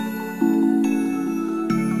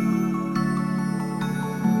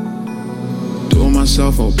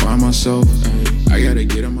myself all by myself. I gotta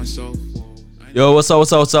get on myself. Yo, what's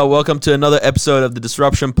up? Welcome to another episode of the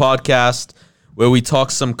Disruption Podcast, where we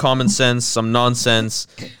talk some common sense, some nonsense,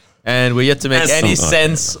 and we're yet to make any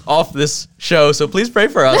sense off this show. So please pray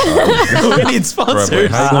for us. We need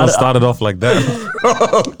sponsors. How you gonna start it off like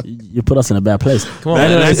that? You put us in a bad place. Come on,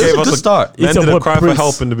 man. This is a good start. Man It's did a a cry for Prince.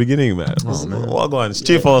 help in the beginning, man. Well, go on. It's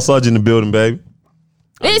Chief or Sarge in the building, baby.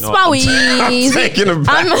 It's No, my I'm Weezy. taking it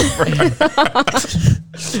back.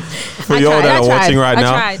 For I y'all tried, that I are tried, watching right I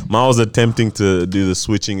now, tried. Ma was attempting to do the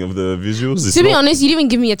switching of the visuals. It's To be not- honest, you didn't even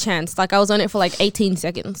give me a chance. Like I was on it for like 18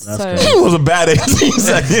 seconds. So it was a bad 18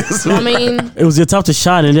 seconds. I mean, It was your time to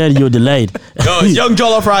shine, and then you were delayed. Yo, it's Young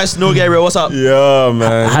Jollof Rice, no Gabriel. What's up? Yeah,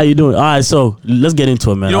 man. How you doing? All right, so let's get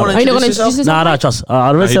into it, man. You don't want are you not going to yourself? introduce Nah, yourself? trust. I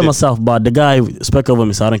already he said did. myself, but the guy spoke over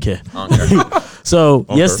me, so I don't care. So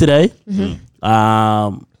yesterday,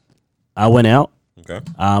 I went out. Okay.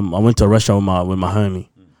 I went to a restaurant with my homie,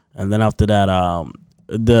 and then after that,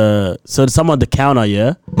 someone at the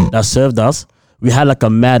counter, that served us. We had like a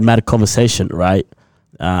mad conversation, right?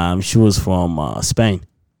 She was from Spain,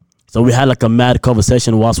 so we had like a mad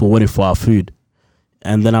conversation whilst we're waiting for our food,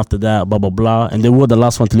 and then after that, blah blah blah, and then we were the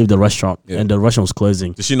last one to leave the restaurant, and the restaurant was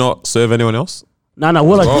closing. Did she not serve anyone else? No,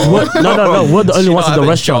 we're like, no, we're the only ones in the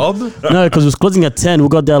restaurant. No, because it was closing at 10. We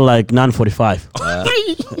got there like 9:45.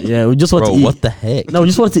 Yeah, we just wanted Bro, to eat. what the heck? No, we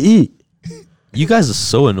just wanted to eat. You guys are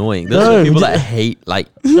so annoying. Those No, are the people we that hate, like,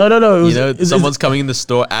 No. It was, you know, someone's coming in the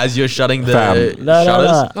store as you're shutting the Fam.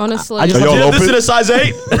 shutters. Honestly, I just Are had y'all to, open? This is a size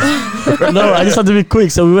 8. no, I just had to be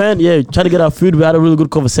quick. So we went, tried to get our food. We had a really good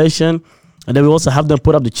conversation, and then we also have them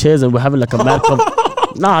put up the chairs, and we're having like a mad.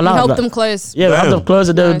 help them close. Yeah, we have Damn. them close,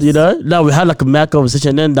 and then Nice. now we had like a mad conversation.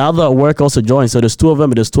 And then the other work also joined. So there's two of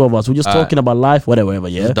them, and there's two of us. We're just talking about life, whatever.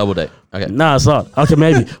 Yeah. Double date. Okay. Nah, it's not. Okay,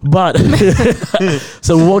 maybe. But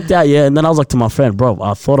so we walked out, and then I was like to my friend, bro,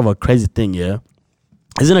 I thought of a crazy thing,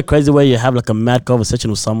 Isn't it crazy where you have like a mad conversation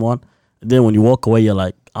with someone, and then when you walk away, you're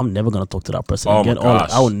like, I'm never gonna talk to that person Oh again. my Or like,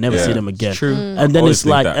 gosh. I will never see Yeah. them again. True. And then Always it's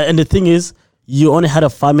think like, that. and the thing is, you only had a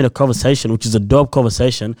 5-minute conversation, which is a dope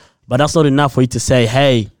conversation, but that's not enough for you to say,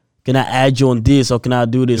 hey, can I add you on this or can I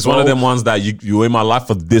do this? It's one of them ones that you in my life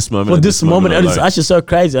for this moment. For at this moment, and it's alone. actually so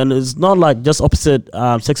crazy, and it's not like just opposite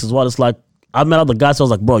sex as well. It's like I met other guys, so I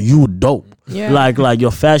was like, bro, you dope. Yeah. Like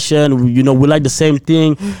your fashion, we like the same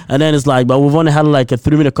thing, and then it's like, but we've only had like a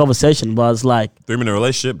 3-minute conversation, but it's like, 3-minute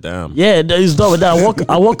relationship. Damn. yeah, it's dope. And then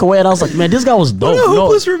I walk away and I was like, man, this guy was dope.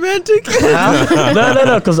 romantic.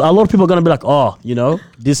 No, because a lot of people are gonna be like, oh,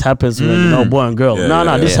 this happens when boy and girl.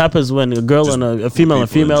 Yeah, This yeah. happens when a girl Just and a female and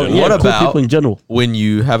people in female. general. Yeah, What cool about people in general? when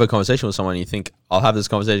you have a conversation with someone, you think, I'll have this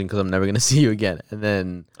conversation because I'm never going to see you again. And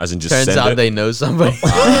then As in just turns send out it? they know somebody.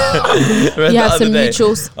 You have some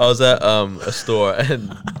mutuals. I was at a store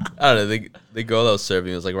and I don't know, the girl that was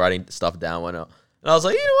serving was like writing stuff down. And I was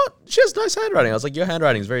like, you know what? She has nice handwriting. I was like, your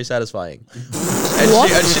handwriting is very satisfying. And What?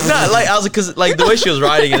 she not like I was like, because like the way she was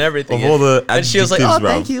writing and everything. Of all the and she was like, oh, adjectives, bro.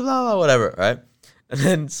 thank you, blah, blah, whatever, right? And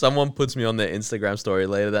then someone puts me on their Instagram story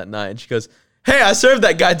later that night and she goes, hey, I served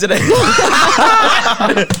that guy today.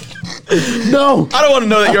 No. I don't want to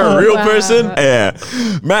know that you're a real Wow. person. Yeah,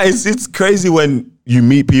 man, it's crazy when you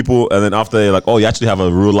meet people and then after they're like, oh, you actually have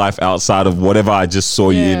a real life outside of whatever I just saw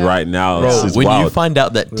you in Yeah. right now. Bro, It's when wild. you find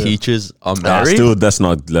out that teachers are Nah, married, still, let's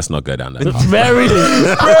not go down that. Married.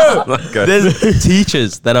 Okay. there's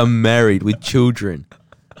teachers that are married with children.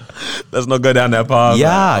 Let's not go down that path.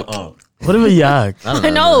 Yuck. Man. Whatever, yeah. I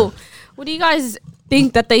know. What do you guys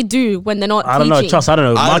think that they do when they're not I don't know. teaching? Trust. I don't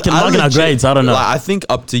know. Marking our legit- grades. I don't know. Like, I think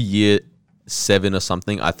up to year 7 or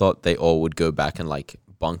something, I thought they all would go back and like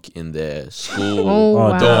bunk in their school Oh,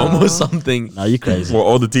 wow. dorm or something. No, you crazy. Well,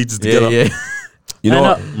 all the teachers Yeah, together. yeah. You know I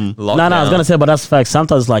what? know. No, I was gonna say, but that's fact.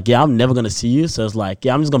 Sometimes it's like, yeah, I'm never gonna see you, so it's like,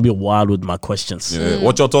 yeah, I'm just gonna be wild with my questions. Yeah.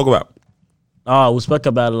 What y'all talk about? Oh, we spoke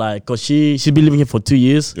about like, cause she's been living here for 2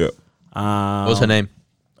 years. Yeah. What's her name?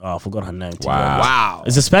 Oh, I forgot her name. Wow.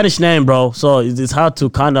 It's a Spanish name, bro. So it's hard to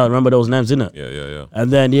kind of remember those names, isn't it? Yeah.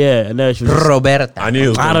 And then she was. Roberta. I knew he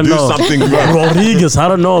was I gonna don't do know. something, bro. Rodriguez. I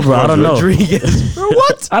don't know, bro. I don't know. Rodriguez.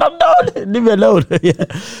 What? I don't know. Leave me alone. Yeah.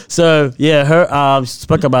 So yeah, her she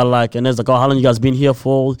spoke about like, and it's like, oh, how long you guys been here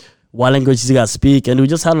for? What languages you guys speak? And we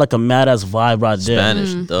just had like a mad ass vibe right there.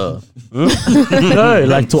 Spanish, duh. No,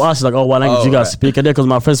 like to us, like, oh, what language Oh, you guys right. speak? And then because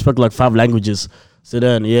my friend spoke like 5 languages. So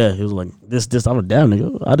then, yeah, he was like, this. I'm like, damn,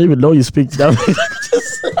 nigga. I didn't even know you speak that many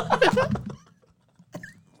languages.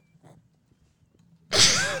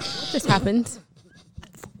 This happened.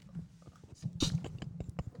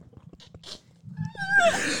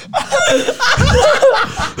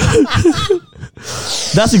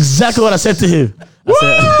 That's exactly what I said to him. I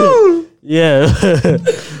said, Yeah.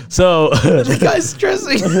 So, The guy's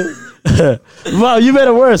stressing. wow, you made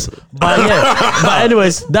it worse. But yeah. But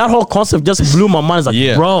anyways, that whole concept just blew my mind. It's like,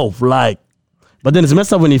 Yeah. bro, like. But then it's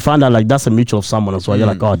messed up when you find out like that's a mutual of someone as well. You're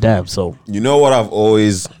like, oh damn. So You know what I've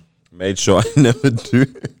always made sure I never do?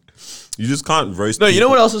 You just can't roast. No, you know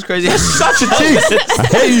what else is crazy? Such a cheese. I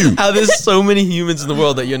hate you. How there's so many humans in the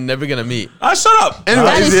world that you're never gonna meet. Shut up. That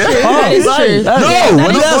Anyways, is yeah. true. That is true. No, That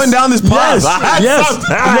we're is- not going down this path. I had yes, some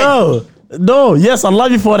time. no, yes, I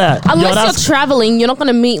love you for that. Unless Yo, you're traveling, you're not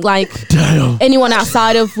gonna meet like anyone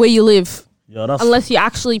outside of where you live. yo, that's, Unless you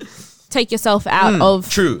actually take yourself out of,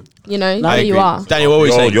 True. you know, I where you agree. are. Daniel, what were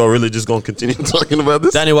you saying? You're really just going to continue talking about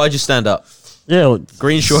this? Daniel, why'd you stand up? yeah,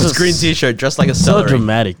 Green shorts, green t-shirt, dressed like a so celery.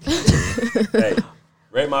 dramatic. Hey,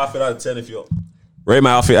 rate my outfit out of 10 if you're... Rate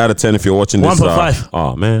my outfit out of 10 if you're watching this. 1.5.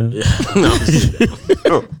 Oh, man.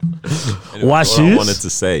 Wash What I shoes. wanted to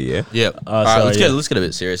say, yeah? Yeah. All right, so, let's yeah. get a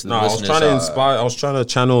bit serious. No, I was trying to inspire... I was trying to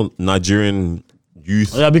channel Nigerian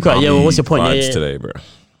youth. Yeah, be quiet. Yeah, army what's your point? Yeah, vibes yeah. today, bro.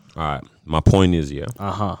 All right. My point is, yeah,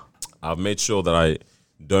 Uh-huh. I've made sure that I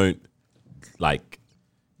don't, like,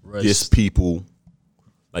 diss people.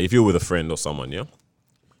 Like, if you're with a friend or someone, yeah?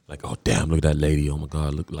 Like, oh, damn, look at that lady. Oh, my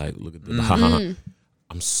God, look at the...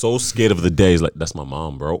 I'm so scared of the days like that's my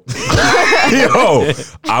mom, bro. Yo,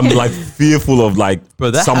 I'm like fearful of like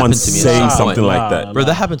Bro, that someone happened to me at saying some something point. like that. Bro,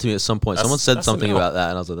 that happened to me at some point. Someone said that's something an- about that,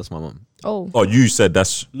 and I was like, "That's my mom." Oh. Oh, you said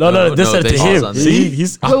that's No, No, this no, said they to said him. something.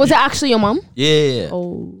 He's Wait, was it actually your mom? Yeah.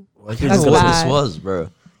 Oh. I That's don't know what bad. this was, bro.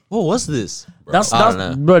 What was this? that's I don't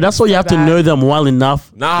know. bro. That's why you have to bad. know them well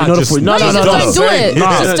enough. Nah, in order just- for, No, No, just don't do it.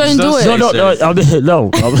 Nah. Just don't do Just it. don't say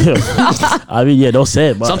no. I mean, yeah, don't say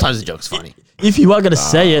it. But Sometimes the joke's funny. if you are gonna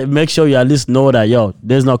say it, make sure you at least know that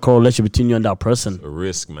there's no correlation between you and that person. a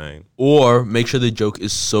risk, man. Or make sure the joke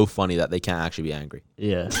is so funny that they can't actually be angry.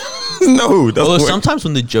 Yeah, No, that's Although sometimes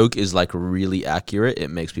when the joke is like really accurate, it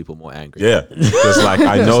makes people more angry. yeah, because like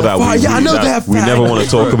I know that we never want to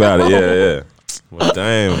talk about it. Yeah. Well,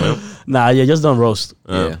 damn, man. nah, yeah, just don't roast.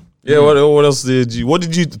 Yeah. Yeah. What else did you? What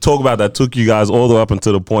did you talk about that took you guys all the way up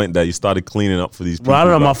until the point that you started cleaning up for these people? Well, I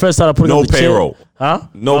don't know. My friend started putting No up the chair. payroll. Huh?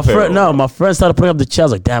 No my friend, payroll. no, my friend started putting up the chair. I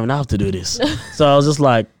was like, damn, I have to do this. So I was just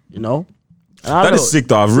like, I don't That know. is sick,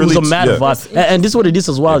 though. I've It was really- a mad yeah. vibe. And this is what it is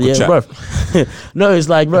as well, Yeah, yeah, good bro. No, it's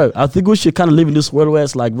like, bro, I think we should kind of live in this world where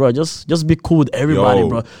it's like, bro, just be cool with everybody, Yo.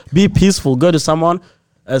 bro. Be peaceful. Go to someone.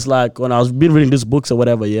 It's like when I was been reading these books or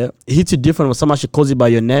whatever, yeah, it hits you different when someone should call you by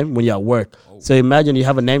your name when you're at work. So imagine you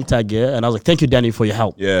have a name tag, yeah, and I was like, thank you, Danny, for your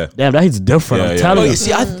help. Yeah. Damn, that hits different. Yeah, I'm yeah, telling Oh, yeah. you. you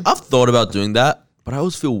see, I've thought about doing that, but I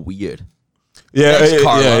always feel weird. Yeah, Thanks,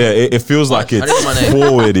 Carla. It feels like I it's didn't know my name.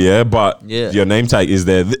 forward, yeah, but Yeah. your name tag is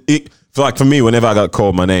there. For me, whenever I got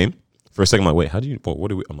called my name, for a second, I'm like, wait, how do you? What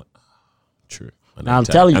do we? I'm like, true. my name I'm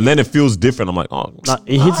tag. telling you. and then it feels different. I'm like, oh, Nah,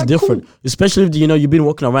 it hits different, especially if you've been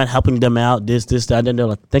walking around helping them out, this, that, and then they're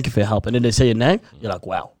like, "Thank you for your help," and then they say your name, you're like,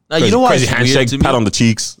 "Wow." Now, you know why crazy it's weird handshake, to pat me? on the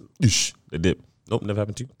cheeks. Oosh, they dip. Nope, never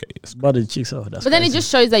happened to you. Okay, yes. But the chicks, oh, that's. But then it crazy.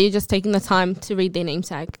 just shows that you're just taking the time to read their name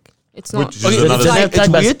tag. It's not. Which is Okay, another- it's, It's like, a tag it's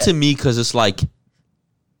that's- weird to me because it's like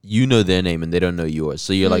you know their name and they don't know yours.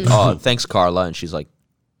 So you're like, oh, thanks, Carla. And she's like,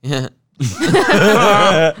 yeah.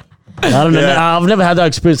 I don't know. Yeah. I've never had that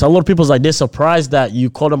experience. A lot of people's like they're surprised that you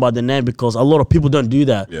call them by the name because a lot of people don't do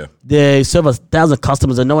that. Yeah. They serve 1,000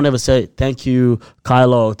 customers and no one ever say thank you,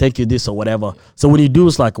 Kylo, thank you this or whatever. So when you do,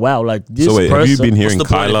 it's like wow, like this So wait, person. have you been hearing the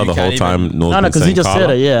point if Kyla you the whole can't time? even- Noel's No, been because he saying just said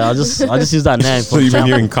Kyla? it. Yeah, I just use that name. So you've been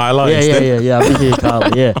hearing Kyla Yeah, instead? yeah. I've been hearing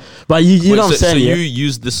Kylo. Yeah, but you Wait, know what I'm so saying? you Yeah?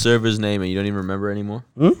 use the server's name and you don't even remember anymore?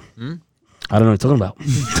 I don't know what you're talking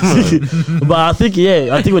about. But I think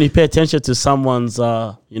when you pay attention to someone's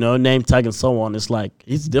name tag and so on, it's like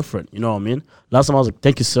it's different. You know what I mean? Last time I was like,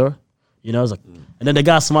 "Thank you, sir." You know, I was like, and then the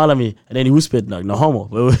guy smiled at me, and then he whispered, "Like, no homo."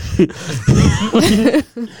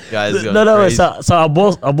 Guys, no. crazy. So I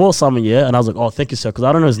bought something, yeah, and I was like, "Oh, thank you, sir," because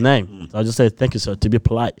I don't know his name. So I just said, "Thank you, sir," to be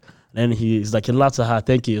polite. And then he's like, "He laughed at her,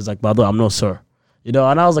 thank you." He's like, "But I'm no sir." You know,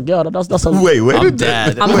 and I was like, "Yo, that's a Wait, where I'm did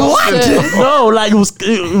dead. I'm not sure. no, like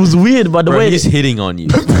it was weird, but the Bro, way he's hitting on you.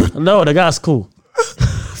 no, the guy's cool.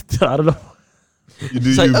 I don't know you do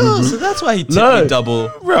It's like, you, oh, so that's why he tipped No. me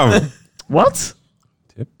double. bro? what.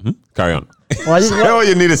 Carry on. Why Say what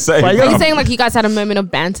you need to say. Why you Are bro. you saying like you guys had a moment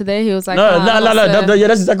of banter there? He was like, No, "Ah, what's the-" yeah,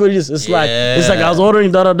 that's exactly what it is. It's like I was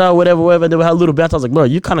ordering whatever, and they had a little bat. I was like, bro,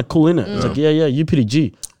 you kind of cool in it. It's like, yeah, you pretty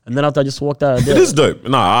G. And then after I just walked out, It is dope.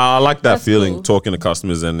 No, I like that That's feeling cool. talking to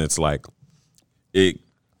customers, and it's like it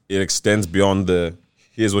extends beyond the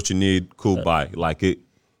here's what you need, cool, bye. Like it,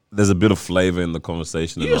 there's a bit of flavor in the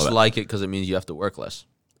conversation. You and all just that. like it because it means you have to work less.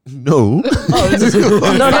 No. No.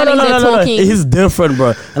 there talking. He's different,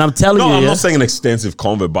 bro. And I'm telling No, you, I'm yeah, not saying an extensive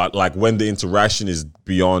convo, but like when the interaction is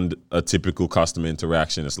beyond a typical customer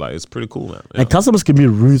interaction, it's like it's pretty cool, man. Yeah. and customers can be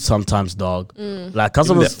rude sometimes, dog. Like Even their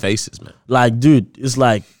customers, faces, man. like, dude, it's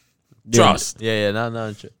like Trust. Yeah,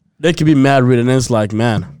 no. they could be mad rude, and then it's like,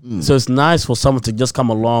 man. So it's nice for someone to just come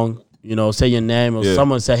along, you know, say your name, or Yeah.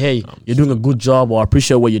 someone say, hey, you're doing a good job, or I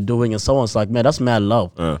appreciate what you're doing, and someone's like, man, that's mad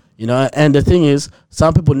love. You know, and the thing is,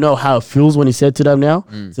 some people know how it feels when you say it to them now.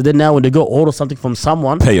 So then now when they go order something from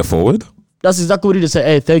someone, Pay it forward. that's exactly what you just say,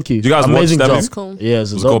 hey, thank you. Do you guys watch amazing that job. movie? Cool. Yeah,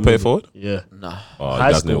 Was it called Pay It Forward? Yeah. Nah. Oh, High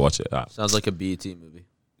you guys need to school. watch it. Sounds like a BET movie.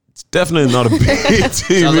 It's definitely not a BT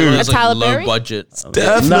Sounds like movie. one of those, like, Tyler low Perry? budget.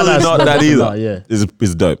 Definitely No, it's not not- that either. no, yeah.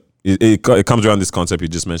 It's dope. It comes around this concept you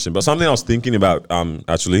just mentioned, but something I was thinking about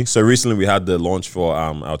actually. So recently we had the launch for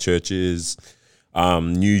our church's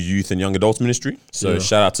new youth and young adults ministry. So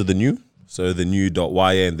shout out to the new. So the new.ya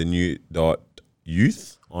and the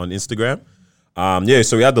new.youth on Instagram.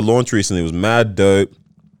 So we had the launch recently. It was mad dope.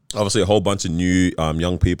 Obviously a whole bunch of new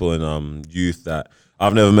young people and youth that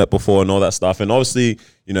I've never met before and all that stuff. And obviously,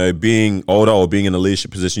 you know, being older or being in a leadership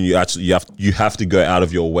position, you have to go out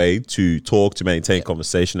of your way to talk, to maintain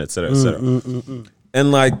conversation, et cetera, et cetera.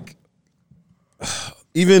 And like,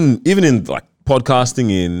 even in like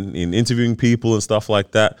podcasting, in interviewing people and stuff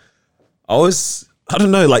like that, I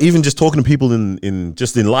don't know, like even just talking to people in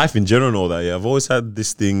just in life in general and all that. Yeah, I've always had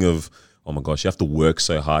this thing of, oh my gosh, you have to work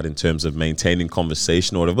so hard in terms of maintaining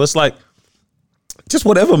conversation or whatever. It's like, just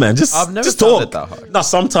whatever, man. I've never just found talk. it that hard. No,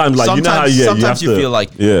 sometimes like you know how sometimes you you have to, feel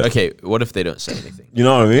like, yeah. okay, what if they don't say anything? You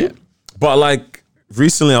know what I mean? But like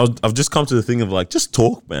recently, I've just come to the thing of like, just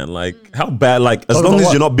talk, man. Like how bad? Like as Talk long about as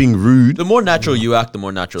what? you're not being rude, The more natural you act, the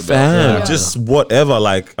more natural. fam, just whatever.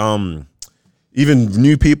 Like even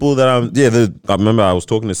new people that I remember I was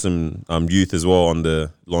talking to some youth as well on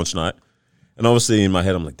the launch night, and obviously in my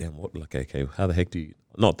head I'm like, damn, what? Like, okay, how the heck do you?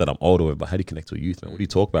 Not that I'm older, but how do you connect to a youth, man? What do you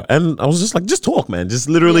talk about? And I was just like, just talk, man. Just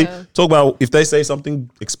literally talk about if they say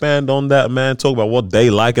something, expand on that, man. Talk about what they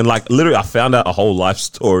like, and like literally, I found out a whole life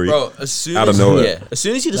story. Bro, as soon Out of as nowhere. as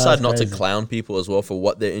soon as you decide not to crazy. clown people as well for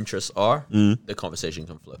what their interests are, the conversation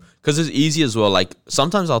can flow. Because it's easy as well. Like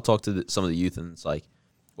sometimes I'll talk to some of the youth and it's like,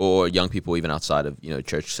 or young people even outside of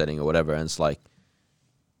church setting or whatever, and it's like,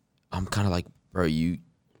 I'm kind of like, bro, you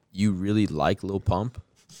really like Lil Pump,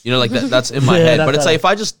 like that's in my Yeah, head. that's But it's that. like if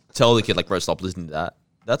I just tell the kid like, bro, stop listening to that.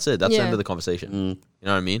 That's it. That's the Yeah. end of the conversation. You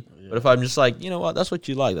know what I mean? But if I'm just like, you know what, that's what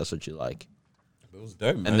you like. That's what you like, It was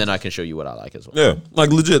dope, man. and then I can show you what I like as well. Yeah,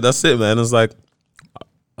 like legit, that's it, man. It's like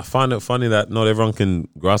I find it funny that not everyone can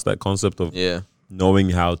grasp that concept of Yeah. knowing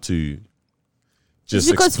how to just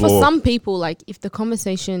It's because explore. for some people, like if the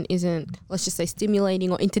conversation isn't, let's just say, stimulating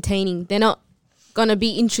or entertaining, they're not gonna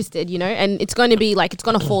be interested, and it's gonna be like it's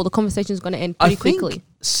gonna fall. The conversation's gonna end I pretty think quickly.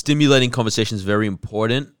 stimulating conversation is very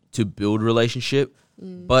important to build relationship,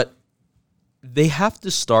 but they have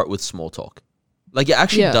to start with small talk. Like it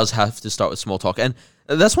actually Yeah. does have to start with small talk, and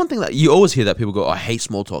that's one thing that you always hear that people go, "Oh, I hate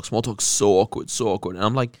small talk. Small talk's so awkward, so awkward." And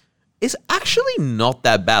I'm like, it's actually not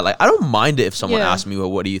that bad. Like I don't mind it if someone Yeah. asks me,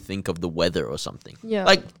 "Well, what do you think of the weather or something?" Yeah.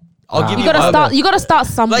 Like I'll give You you. gotta my- start. You gotta start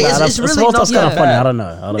somewhere. Like, it's Nah, really small not talk's that kind of funny. bad. I don't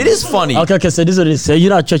know. It is funny. Okay, so this is what it is. So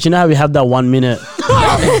at church, you know how we have that 1 minute.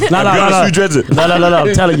 no. Who dreads it? No,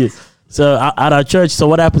 I'm telling you. So at our church, so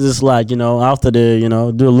what happens is like, after they, do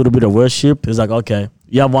a little bit of worship, it's like, okay,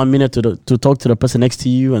 you have 1 minute to talk to the person next to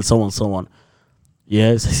you and so on, so on.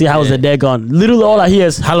 Yeah, so see how's the day gone? Literally all I hear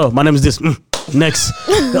is, hello, my name is this. Next.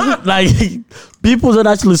 Like, people don't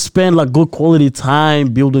actually spend like good quality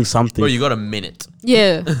time building something. Bro, you got a minute.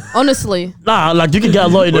 Yeah, honestly. Nah, like you can get a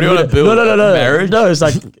lot in What the do you wanna middle. build? No. Marriage? No, it's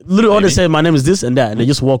like literally all they Maybe. say, my name is this and that, and they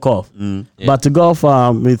just walk off. Yeah. But to go off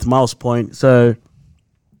with Miles' point, so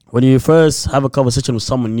when you first have a conversation with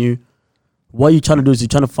someone new, what you're trying to do is you're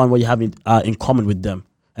trying to find what you have in common with them.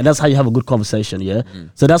 And that's how you have a good conversation, yeah?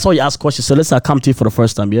 So that's why you ask questions. So let's say I come to you for the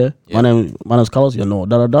first time, yeah? Yeah. My name's Carlos, you know,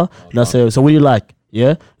 da. And I say, so what do you like?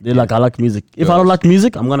 Yeah? They're like, I like music. If I don't like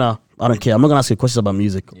music, I don't care. I'm not gonna ask you questions about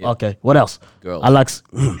music. Okay, what else? Girls. I like,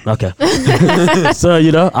 okay. So,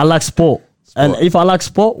 I like sport. And if I like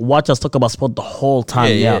sport, watch us talk about sport the whole time.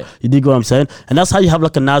 Yeah. Yeah. You dig what I'm saying? And that's how you have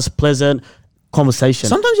like a nice, pleasant conversation.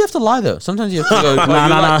 Sometimes you have to lie though. Sometimes you have to go. "Well, Nah, you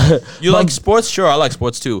nah, like, nah. You But- like sports? Sure, I like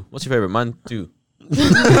sports too. What's your favorite? Mine too.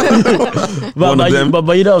 But, One of but, them.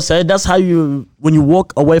 but you know what I'm saying? That's how when you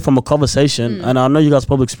walk away from a conversation, and I know you guys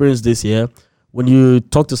probably experienced this, yeah? When you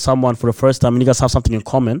talk to someone for the first time and you guys have something in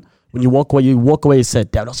common, when you walk away, you said,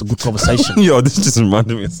 damn, that's a good conversation. Yo, this just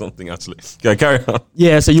reminded me of something actually. Okay, carry on.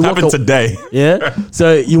 Yeah, so you walk Happened today. Yeah.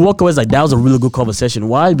 So you walk away, it's like, that was a really good conversation.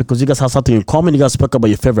 Why? Because you guys have something in common. You guys spoke about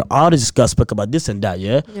your favorite artist. You guys spoke about this and that,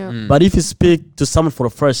 yeah? Yeah. But if you speak to someone for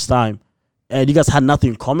the first time and you guys had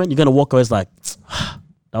nothing in common, you're going to walk away, it's like, that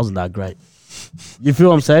wasn't that great. You feel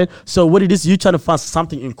what I'm saying? So what it is, you trying to find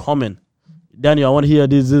something in common. Daniel, I want to hear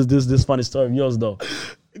this funny story of yours, though.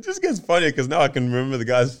 It just gets funnier because now I can remember the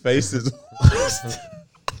guys' faces.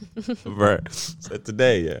 Bro, so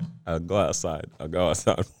today, I'll go outside.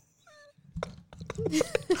 Well,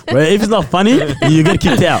 if it's not funny, you get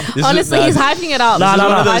kicked out. Honestly, he's hyping it up.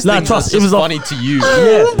 Nah, trust. If it's not funny to you.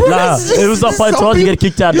 if it's not funny to us, you get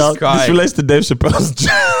kicked out, dog. This relates to Dave Chappelle's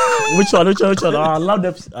joke. Which one? Oh, I love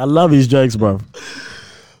them. I love his jokes, bro.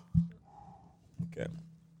 Okay.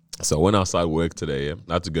 So I went outside work today,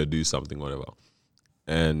 I had to go do something, whatever.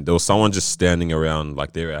 And there was someone just standing around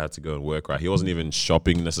like there. I had to go and work, right? He wasn't even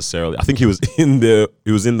shopping necessarily. I think he was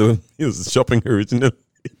shopping originally.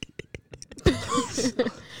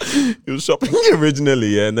 He was shopping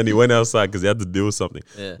originally, and then he went outside because he had to deal with something.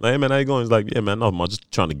 Yeah. Like, hey man, how you going? He's like, yeah man, no, I'm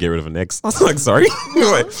just trying to get rid of an ex. I was like, sorry.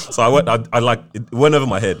 Wait. So I went, it went over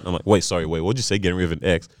my head. I'm like, what'd you say, getting rid of an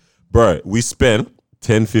ex? Bro, we spent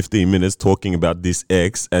 10-15 minutes talking about this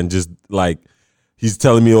ex and just like, he's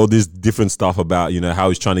telling me all this different stuff about, how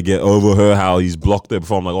he's trying to get over her, how he's blocked her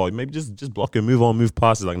before. I'm like, oh, maybe just block her, move on, move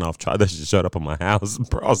past. He's like, no, I've tried that. She just showed up at my house.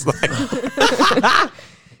 Bro, I was like,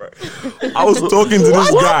 I was talking to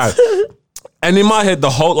this guy. And in my head,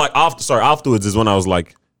 afterwards is when I was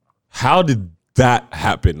like, how did that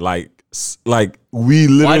happen? Like we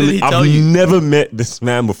literally, Why did he tell you? I've never met this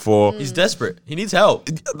man before. He's desperate. He needs help.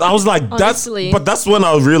 I was like, Honestly. that's when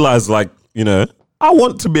I realized, like, I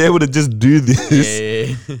want to be able to just do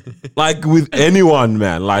this, Yeah. like with anyone,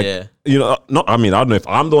 man. Like, Yeah. I don't know if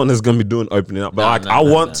I'm the one that's gonna be doing opening up, but I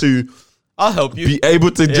want to I'll help you. be able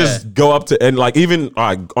to just go up to, and like even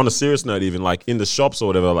on a serious note, even like in the shops or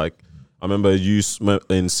whatever. Like I remember you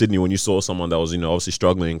in Sydney when you saw someone that was obviously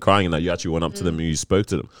struggling and crying, and that you actually went up to them and you spoke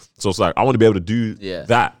to them. So it's like I want to be able to do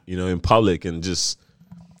that, in public and just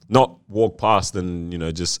not walk past and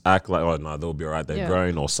just act like, oh no, they'll be all right, they're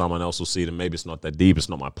growing, or someone else will see them. Maybe it's not that deep, it's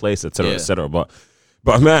not my place, etc., etc.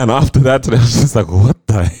 But man, after that today, I was just like, what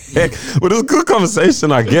the heck? But it was a good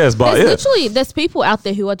conversation, I guess. But There's people out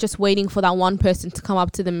there who are just waiting for that one person to come up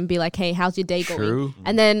to them and be like, hey, how's your day going?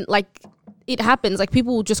 And then like it happens, like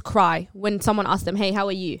people will just cry when someone asks them, hey, how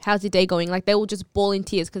are you? How's your day going? Like they will just bawl in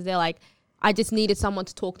tears because they're like, I just needed someone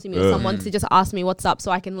to talk to me or someone to just ask me what's up so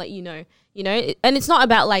I can let you know, and it's not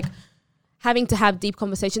about like having to have deep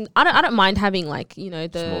conversations. I don't mind having like,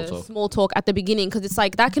 the small talk at the beginning because it's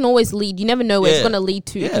like that can always lead. You never know where it's going to lead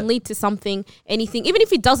to. It can lead to something, anything. Even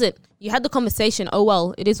if it doesn't, you had the conversation. Oh,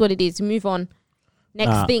 well, it is what it is. You move on.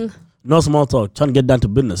 Next thing. No small talk. Trying to get down to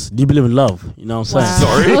business. Do you believe in love? You know what I'm saying?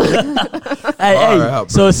 Sorry. Hey,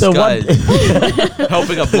 so what?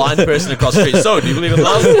 Helping a blind person across the street. So, do you believe in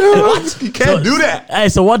love? What? you can't do that. Hey,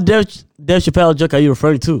 so what Dave Chappelle joke are you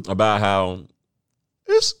referring to? About how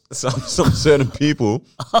some certain people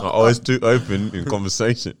are always too open in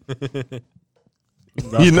conversation.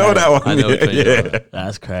 You know that one? I know which one you're talking about.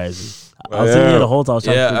 That's crazy. I was thinking here the whole time. I was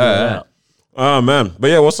trying to figure it out. Oh man, but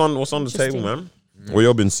yeah, what's on the table, man? What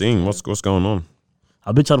y'all been seeing? What's going on?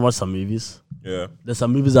 I've been trying to watch some movies. Yeah, there's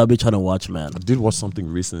some movies I've been trying to watch, man. I did watch something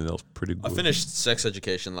recently that was pretty good. I finished Sex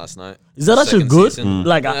Education last night. Is that actually good?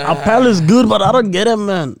 Like apparently it's good, but I don't get it,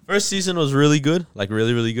 man. First season was really good, like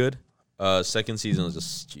really, really good. Second season was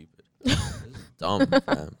just stupid. Dumb, man.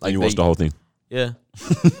 Like and you watched the whole thing? Yeah.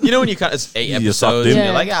 When you it's 8 You sucked episodes in? and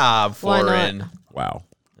you're like, I'm 4 in. Wow.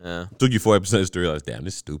 Yeah. Took you 4 episodes to realize, damn,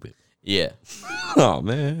 this is stupid. Yeah. Oh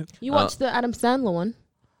man. You watched the Adam Sandler one?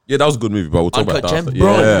 Yeah, that was a good movie, but we'll talk Uncut about that Gem, after.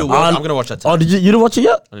 bro. Yeah. I'm gonna watch that. Oh, you didn't watch it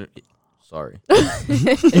yet? Sorry.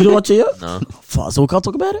 You didn't watch it yet? No. Fuck, so we can't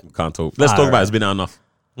talk about it? We can't talk. Let's talk about it. It's been out enough.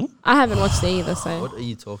 I haven't watched it either, so. What are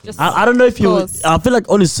you talking Just- about? I don't know if you. Pause. I feel like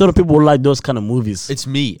only certain people will like those kind of movies. It's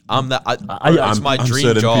me. I'm that. I'm it's my I'm dream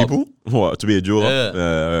certain job. people. What, to be a jeweler? Yeah.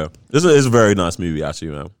 Yeah. This is a very nice movie,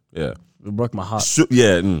 actually, man. Yeah. It broke my heart.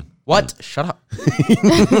 Yeah. What? Shut up.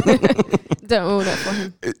 Don't ruin it for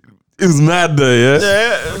him. It was mad though,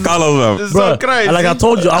 yeah? Carlos, It's Bro, so crazy. and like I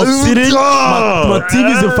told you, I was sitting, my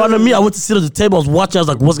TV's in front of me. I went to sit at the table. I was watching. I was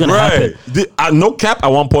like, "What's gonna happen?" No cap. At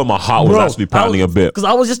one point, my heart was actually pounding a bit because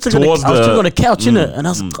I was just sitting Towards on the couch in it, and I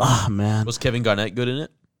was like, "Ah, man." Was Kevin Garnett good in it?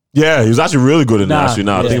 Yeah, he was actually really good in it. Nah. Actually,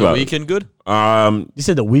 now I Was think The about it. Weeknd good? You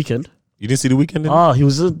said The Weeknd. You didn't see The Weeknd? Oh, he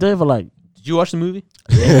was just there for like, Did you watch the movie?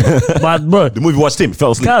 but bro, The movie watched him.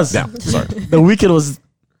 Fell asleep. Guys. Damn, sorry. The Weeknd was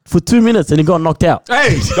for 2 minutes and he got knocked out.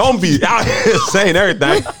 Hey, don't be out here saying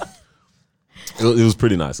everything. It was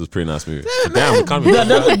pretty nice. It was a pretty nice movie. But damn, we can't be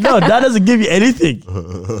That doesn't give you anything.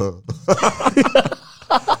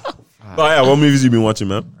 Oh yeah, what movies you been watching,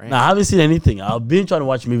 man? Nah, I haven't seen anything. I've been trying to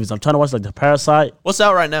watch movies. I'm trying to watch like The Parasite. What's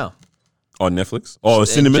out right now? On Netflix? Oh,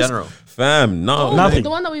 Just in cinemas? general. Fam, no. Nothing. The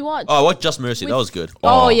one that we watched. Oh, I watched Just Mercy. That was good.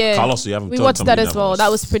 Oh, yeah. Carlos, you haven't We told watched that somebody as well.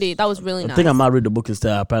 That was pretty. That was really I nice. think I might read the book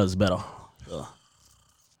instead. Apparently it's better.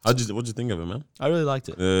 What'd you think of it, man? I really liked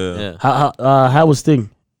it. Yeah. Yeah. How was Sting?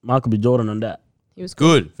 Michael B. Jordan on that. He was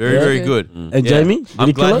Good. Very, Yeah. very Good. good. And Yeah. Jamie? Did I'm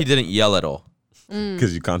he kill glad her? he didn't yell at all.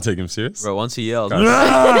 Because you can't take him serious? Bro, once he yelled.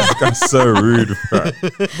 This guy's so rude, bro.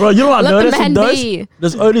 Bro, you know what I Let the noticed? man There's, be.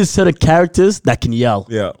 there's only certain characters that can yell.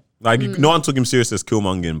 Yeah. Like, no one took him serious as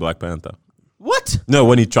Killmonger in Black Panther. What? No,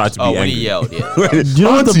 when he tried to be Oh, angry. when he yelled, yeah. Do you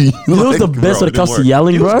know what's the best when it comes to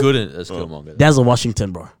yelling, He bro? was good as Killmonger. Denzel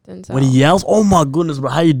Washington, bro. Denzel. When he yells, oh my goodness, bro,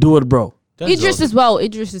 how you do it, bro? Idris as well.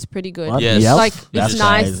 Idris is pretty good. What? Yes. He yells? Like That's it's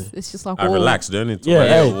nice. crazy. It's just like I whoa. relax, don't need to. Yeah, like,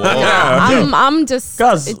 hey. Whoa. I'm just.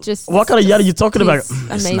 Cuz, It just. what kind of yelling you talking about? he's It's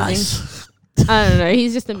amazing. nice. I don't know.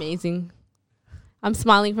 He's just amazing. I'm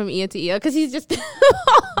smiling from ear to ear because he's just.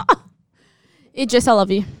 Idris, I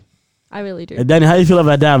love you. I really do. And Danny, how you feel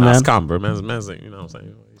about that, That's man? calm, bro. Man's like, you know what I'm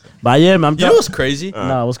saying? But yeah, man. You know what's crazy?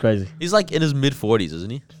 No, it was crazy. He's like in his mid 40s, isn't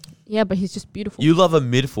he? Yeah, but he's just beautiful. You love a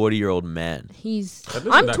mid 40-year-old man. He's.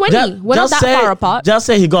 isn't I'm that 20. We're not that far apart. Just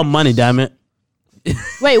say he got money, damn it.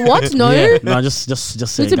 Wait, what? No. Yeah, no, just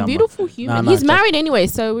say He's he a got beautiful human. Nah, He's check. married anyway,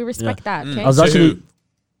 so we respect that. Okay. I was Say actually. who?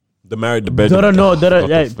 The married, the bed. No, no, no,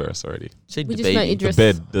 yeah. yeah. First already. Say We the just know baby. The Idris.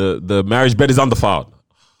 bed, the marriage bed is undefiled.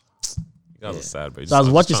 You guys are sad, bro. So I was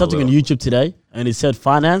watching something on YouTube today, and it said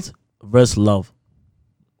finance versus love.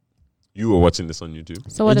 You were watching this on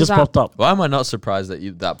YouTube. So what It is just that? popped up. Why am I not surprised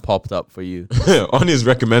that that popped up for you? On his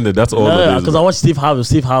recommended, that's all it is. Because I watched Steve Harvey.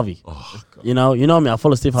 Steve Harvey. You know me. I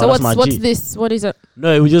follow Steve Harvey. So That's my what's G. this? What is it?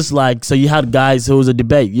 No, it was just like, so you had guys. It was a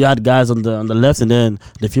debate. You had guys on the left, and then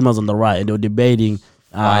the females on the right, and they were debating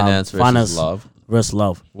Finance versus love. versus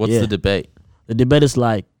love. What's Yeah. the debate? The debate is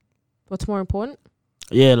like, What's more important?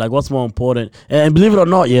 yeah, like what's more important? And believe it or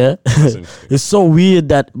not, yeah, interesting. it's so weird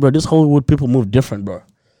that, bro, this Hollywood people move different, bro.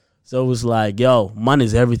 So it was like, yo, money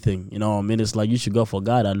is everything. You know what I mean? It's like you should go for a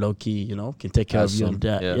guy that low key, you know, can take care Has of you some, and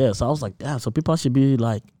that. yeah. Yeah. So I was like, damn. So people should be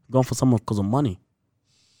like going for someone because of money.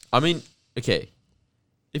 I mean, okay.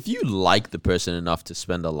 If you like the person enough to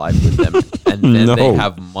spend a life with them and then they No.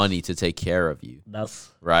 have money to take care of you, That's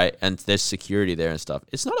right? And there's security there and stuff,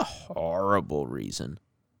 it's not a horrible reason.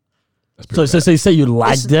 so you say you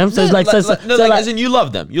like them. So it's like, as in you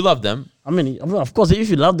love them. You love them. I mean, of course, if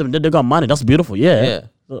you love them, they got money. That's beautiful. Yeah.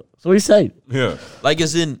 Yeah. So what you say? Yeah. Like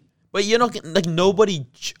as in, but you're not like nobody.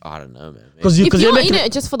 I don't know, man. Because If you're you're making in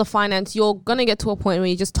it just for the finance, you're gonna get to a point where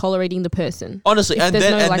you're just tolerating the person. Honestly, If and there's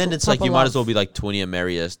then no, and like, then it's like proper you might love. as well be like 20 and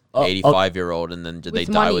marry a Oh, 85-year-old, and then they With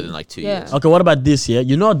die money. within like 2 Yeah. years. Okay, what about this? Yeah,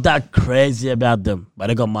 you're not that crazy about them, but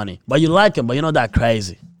they got money. But you like them, but you're not that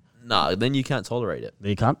crazy. Nah, then you can't tolerate it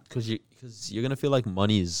They can't. because you're gonna feel like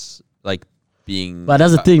money is like being. But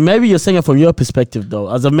that's the thing. Maybe you're saying it from your perspective, though.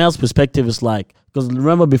 As a male's perspective, it's like, because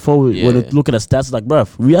remember before when we Yeah. look at the stats, it's like,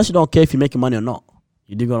 bruv, we actually don't care if you're making money or not.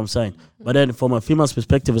 You dig what I'm saying? But then from a female's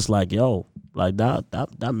perspective, it's like, yo, like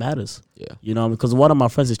that matters. Yeah. You know, because one of my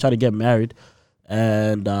friends is trying to get married,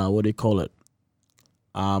 and what do you call it?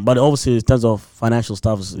 But obviously, in terms of financial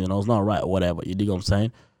stuff, you know, it's not right or whatever. You dig what I'm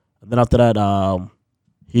saying? And then after that,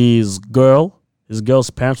 his girl's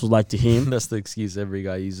parents was like to him. That's the excuse every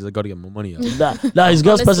guy uses. I gotta get more money out. Nah, his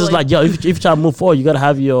girl's parents is Honestly. like, yo, if you try to move forward, you gotta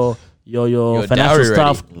have your Your financial dowry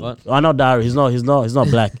stuff. ready. What? I know dowry. He's not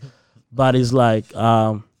black, but he's like,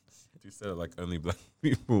 You said like only black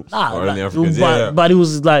people nah, or like, only Africans. but, Yeah. but he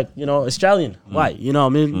was like, you know, Australian, white. You know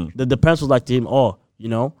what I mean? The parents was like to him, oh, you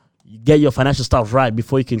know, you get your financial stuff right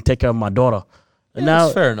before you can take care of my daughter. And Yeah, now,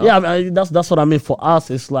 that's fair enough. yeah, I mean, that's what I mean. For us,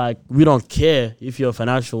 it's like we don't care if you're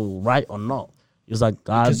financial right or not. It's like,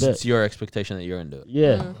 I Because bet. it's your expectation that you're gonna do it.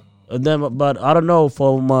 Yeah. And then, but I don't know,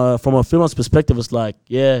 from a female's perspective, it's like,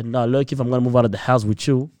 yeah, no, look, if I'm gonna move out of the house with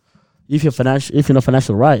you, if you're not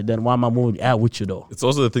financial right, then why am I moving out with you though? It's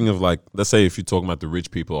also the thing of like, let's say if you're talking about the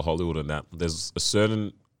rich people of Hollywood and that, there's a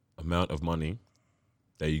certain amount of money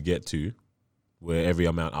that you get to where every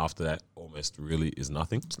amount after that almost really is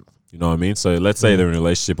nothing. You know what I mean? So let's say they're in a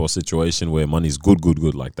relationship or situation where money's good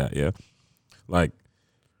like that, yeah? Like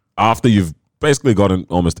after you've basically gotten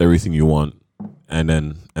almost everything you want and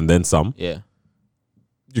then some, Yeah.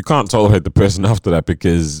 you can't tolerate the person after that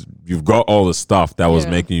because you've got all the stuff that was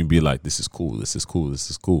Yeah. making you be like, this is cool, this is cool, this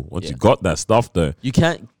is cool. Once Yeah. you got that stuff though, You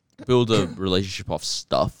can't build a relationship off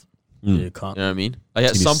stuff. You can't. You know what I mean? Like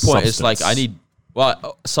at You need some point, it's like I substance.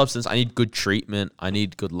 need substance. I need good treatment. I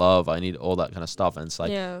need good love. I need all that kind of stuff. And it's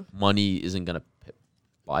like Yeah. money isn't gonna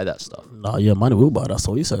buy that stuff. No, yeah, money will buy. That's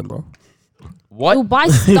what you saying, bro. What? You'll buy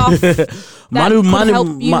stuff that could help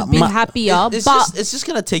you be happier, It's just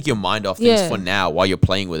gonna take your mind off things Yeah. for now while you're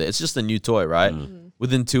playing with it. It's just a new toy, right?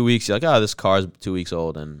 Within 2 weeks, you're like, this car's 2 weeks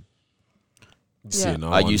old, and See, Yeah. no, I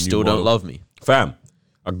want a you new still don't model. love me. Fam,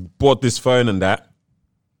 I bought this phone and that.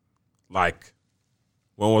 Like,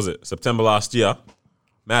 when was it? September last year.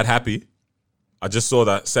 Mad happy. I just saw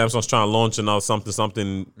that Samsung's trying to launch another something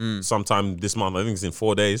sometime this month. I think it's in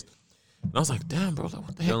 4 days. And I was like, damn, bro, like,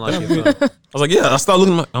 what the You heck? don't like your phone. I was like, yeah. I started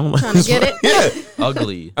looking like, I'm like, trying to get it. yeah.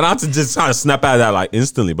 Ugly. And I had to just kind of snap out of that like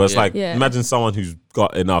instantly. But it's Yeah. like, Yeah. imagine someone who's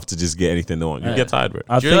got enough to just get anything they want. You get tired, bro.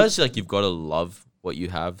 I Do you think realize like you've got to love what you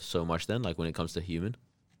have so much? Then, like when it comes to human,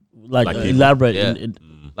 like Like elaborate. Yeah. In,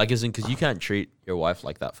 like as in because you can't treat your wife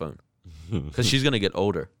like that phone because she's gonna get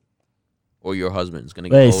older, or your husband's gonna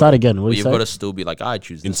get wait, older. start again. What But you you've say? got to still be like, I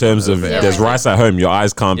choose. In this terms one of over Yeah. there's everything. rice at home, your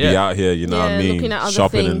eyes can't be Yeah. out here, you know what I Yeah, mean? looking at other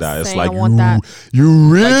Shopping things, and that. It's saying, like I want that. you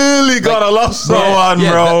really gotta love someone,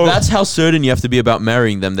 Yeah, bro. that's how certain you have to be about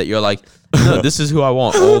marrying them that you're like, no, this is who I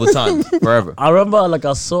want all the time, forever. I remember like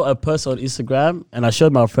I saw a post on Instagram and I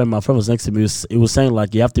showed my friend. My friend was next to me. It was saying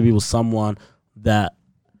like you have to be with someone that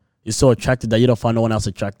is so attractive that you don't find no one else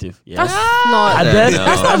attractive. Yeah. That's not. And Yeah, then, no.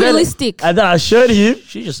 That's not and then- realistic. And then I showed him,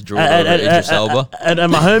 She just drew over Idris Elba.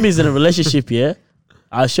 and my homie's in a relationship. Yeah,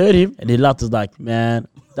 I showed him, and he laughed. He was like, "Man,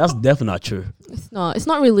 that's definitely not true." It's not. It's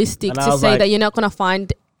not realistic And I to was say like- that you're not gonna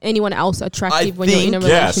find anyone else attractive when you're in a think-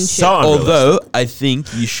 Yeah, relationship. so Although I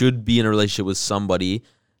think you should be in a relationship with somebody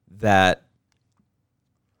that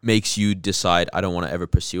makes you decide I don't want to ever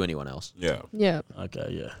pursue anyone else. yeah. Yeah. Okay,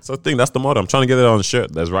 yeah. So I think that's the motto. I'm trying to get it on the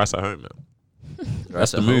shirt. There's rice at home, man.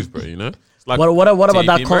 That's the move, bro. You know. It's like What about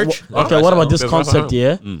that? TP merch? Okay, Right, what about so this there's concept? right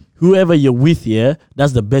Yeah, whoever you're with, yeah,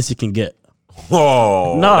 that's the best you can get.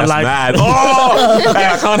 oh No, that's like- mad. Oh, hey,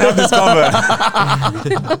 I can't have this cover.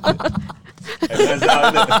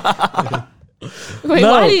 Wait,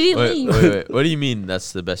 No. why did he Wait, leave? wait. What do you mean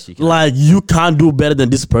that's the best you can? Like you can't do better than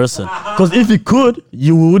this person. Because if you could,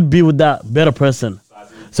 you would be with that better person.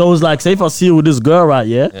 So it's like, say if I see you with this girl, right?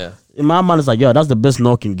 Yeah. Yeah. In my mind, it's like, yo, that's the best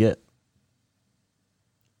no can get.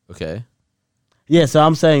 Okay. Yeah. So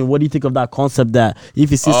I'm saying, what do you think of that concept that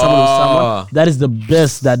if you see someone with someone, that is the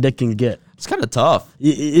best that they can get? It's kind of tough.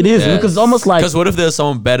 It is Yeah. because it's almost like Because what if there's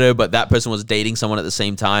someone better, but that person was dating someone at the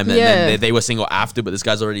same time, and Yeah. then they were single after, but this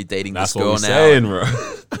guy's already dating That's this what girl we're now. saying, bro.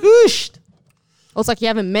 It's like you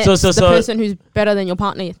haven't met So- the person who's better than your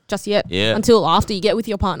partner just yet. Yeah. Until after you get with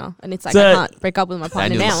your partner, and it's like So- I can't break up with my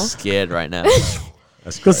partner Daniel's now. scared right now.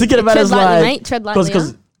 because thinking about it Tread is lightly, like mate. Tread lightly.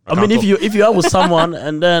 because huh? I mean, if you are with someone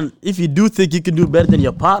and then if you do think you can do better than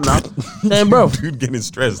your partner, then bro, Dude, getting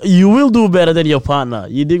stressed. you will do better than your partner.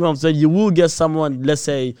 You dig what I'm saying? You will get someone, let's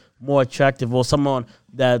say, more attractive or someone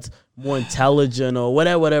that's more intelligent or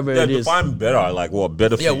whatever Yeah, it is. define better. Like what?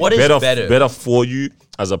 Better. For Yeah, you. what is better? Better for you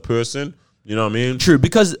as a person. You know what I mean? True,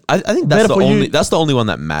 because I think that's Better the for you. only that's the only one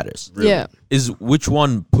that matters. Yeah. Is which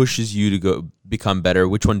one pushes you to go become better?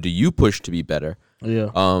 Which one do you push to be better? Yeah.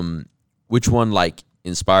 Which one like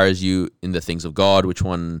inspires you in the things of God? Which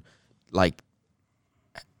one like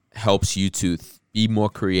helps you to be more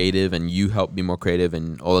creative, and you help be more creative,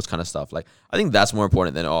 and all this kind of stuff? Like I think that's more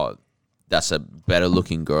important than that's a better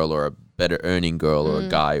looking girl or a better earning girl or a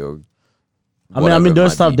guy or. I whatever mean, it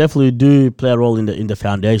those might stuff be. definitely do play a role in the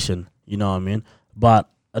foundation. You know what I mean? But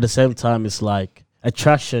at the same time, it's like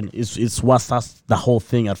attraction is what starts the whole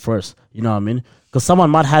thing at first. You know what I mean? Because someone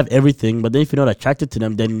might have everything, but then if you're not attracted to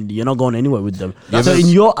them, then you're not going anywhere with them. So in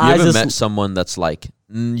your You eyes, ever it's- met someone that's like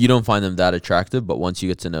you don't find them that attractive, but once you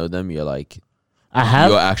get to know them, you're like I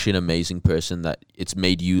have. you're actually an amazing person that it's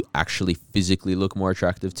made you actually physically look more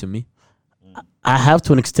attractive to me. I have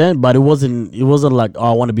to an extent, but it wasn't like, oh,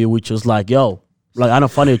 I want to be with you. It's like, yo, like I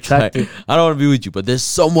don't find it Like, attractive. I don't want to be with you, but there's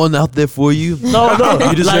someone out there for you. No,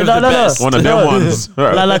 You deserve the best. One of them ones.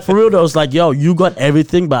 Like for real though, it's like, yo, you got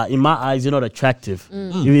everything, but in my eyes, you're not attractive.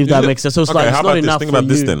 If that makes sense. So it's Okay, like, it's how not about this? enough Think for about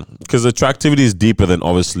this you. then, because attractivity is deeper than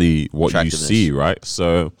obviously what you Attractiveness. see, right?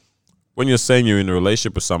 So when you're saying you're in a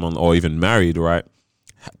relationship with someone or even married, right?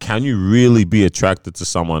 Can you really be attracted to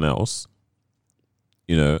someone else?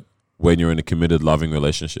 You know, when you're in a committed, loving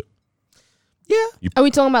relationship. Yeah, Are we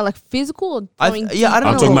talking about like physical? Or I going don't I'm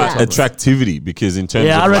know talking what about that- attractivity because in terms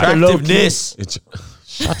Yeah, I of reckon like, low-key. attractiveness.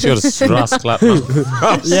 shut your ass clap. Man.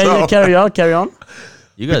 Yeah, carry on.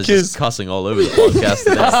 You guys Because- just cussing all over the podcast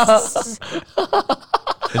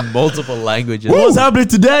today. In multiple languages. What's happening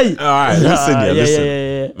today? All right, listen, yeah, listen.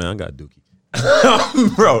 yeah. Man, I got dookie.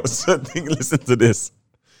 Bro, listen to this.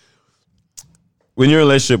 When you're in a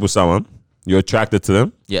relationship with someone, you're attracted to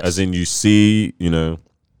them. Yes. As in you see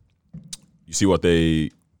what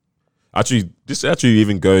they... Actually, this actually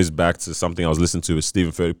even goes back to something I was listening to with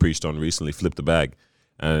Stephen Furtick preached on recently, Flip the Bag.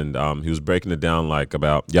 And he was breaking it down like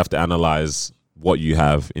about you have to analyze what you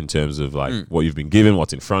have in terms of like what you've been given,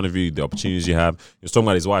 what's in front of you, the opportunities you have. He was talking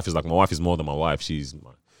about his wife. He's like, my wife is more than my wife. She's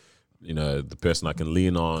the person I can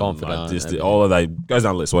lean on. Confidant, like all of that goes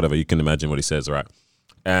down the list, whatever. You can imagine what he says, right?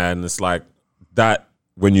 And it's like that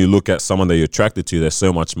when you look at someone that you're attracted to, there's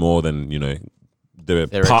so much more than,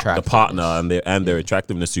 the partner and their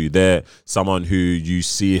attractiveness to you. They're someone who you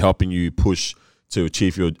see helping you push to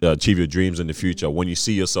achieve your dreams in the future. When you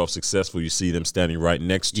see yourself successful, you see them standing right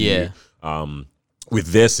next to you with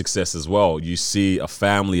their success as well. You see a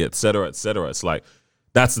family, et cetera, et cetera. It's like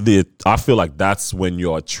I feel like that's when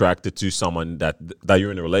you're attracted to someone that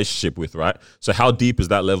you're in a relationship with, right? So how deep is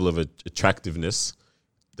that level of attractiveness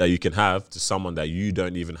that you can have to someone that you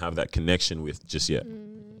don't even have that connection with just yet?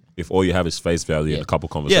 If all you have is face value and a couple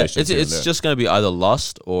conversations. Yeah, it's just going to be either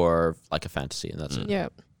lust or like a fantasy, and that's it. Yeah.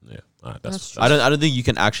 Yeah, all right, that's I don't think you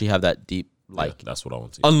can actually have that deep, like, that's what I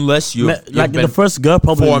want to. unless you've Like been the first girl,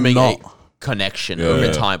 probably forming not. a connection Yeah, over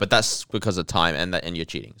yeah. time, but that's because of time and you're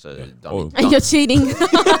cheating. So And you're cheating.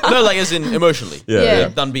 no, like as in emotionally. Yeah.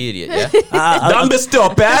 Don't be idiot. Yeah, Don't be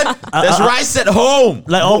stupid. there's rice at home.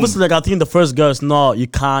 Like obviously, like I think the first girl is not. You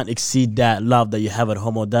can't exceed that love that you have at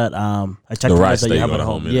home or that attractiveness that you have at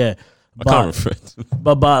home. Yeah. I can't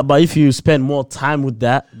remember. But if you spend more time with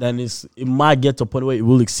that, then it might get to a point where it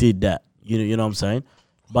will exceed that. You know what I'm saying?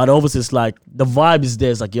 But obviously, it's like the vibe is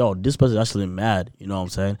there. It's like, yo, this person is actually mad. You know what I'm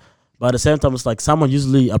saying? But at the same time, it's like someone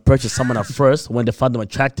usually approaches someone at first when they find them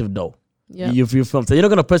attractive, though. Yeah. You feel what I'm saying? You're not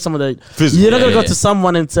gonna approach someone that Physically. you're not gonna Yeah, go to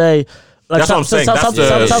someone and say. Like That's what I'm saying. That's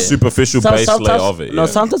the superficial base layer of it. No, Yeah.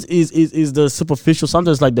 sometimes is the superficial.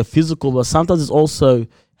 Sometimes like the physical, but sometimes it's also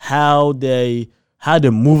how they're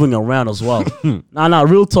moving around as well. Nah,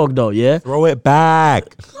 real talk though, yeah. Throw it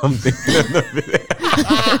back. I'm thinking of it.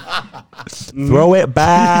 Throw it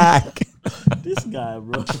back. This guy,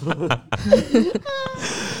 bro.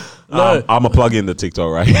 I'm gonna plug in the TikTok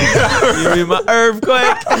right here. Give me my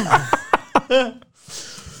earthquake.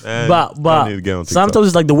 Man, I need to get on But TikTok. sometimes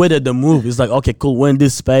it's like the way that they move. It's like, okay, cool. We're in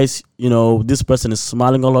this space, this person is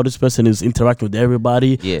smiling a lot. This person is interacting with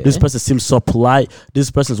everybody. Yeah. This person seems so polite. This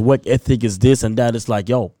person's work ethic is this and that. It's like,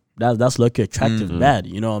 yo, that's like attractive, bad.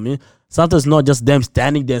 You know what I mean? Sometimes it's not just them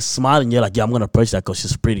standing there smiling. You're like, yeah, I'm gonna approach that because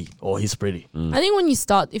she's pretty or he's pretty. I think when you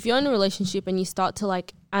start, if you're in a relationship and you start to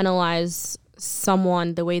like analyze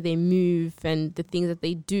someone, the way they move and the things that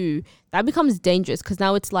they do, that becomes dangerous because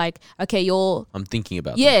now it's like, okay, I'm thinking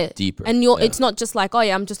about yeah them deeper. and it's not just like, oh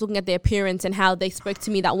yeah, I'm just looking at their appearance and how they spoke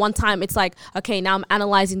to me that one time. It's like, okay, now I'm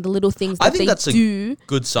analyzing the little things I that think they that's do. a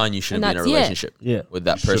good sign you shouldn't And be in a that's- relationship Yeah. with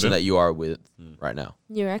that person shouldn't. that you are with right now.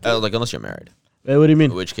 You reckon? Like unless you're married, Hey, what do you mean?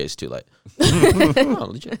 in which case too late. No,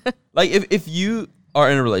 legit. Like if you are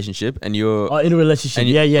in a relationship and you're Oh, in a relationship. and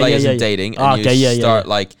you, Yeah. like as in dating and Okay, you yeah. start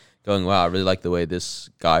like going, wow, I really like the way this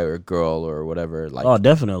guy or girl or whatever, like Oh,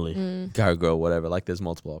 definitely. guy or girl, whatever. Like there's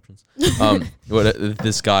multiple options.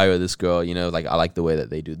 This guy or this girl, like I like the way that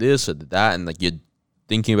they do this or that, and like you're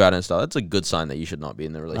thinking about it and stuff. That's a good sign that you should not be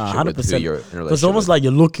in the relationship with who 100%. you're in a relationship. It's almost with. like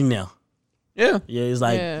you're looking now. Yeah. Yeah, it's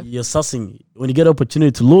like Yeah. you're sussing. When you get an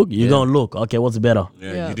opportunity to look, you're Yeah. gonna look. Okay, what's better?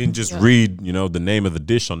 Yeah. You didn't just read, the name of the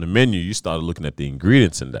dish on the menu. You started looking at the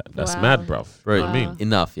ingredients in that. That's Wow. mad, bro. Bro, You know what I mean?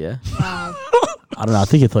 enough, yeah. Wow. I don't know. I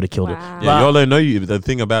think he thought he killed Wow. it. Yeah, y'all don't know the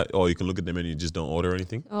thing about, you can look at the menu, you just don't order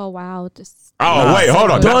anything. Oh wow. Just Oh, wait,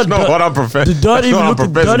 hold on. That's not what I'm professing. Don't even look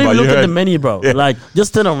at the menu, bro. Yeah. Like,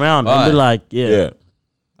 just turn around and be Alright. like, yeah. Yeah.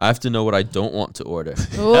 I have to know what I don't want to order.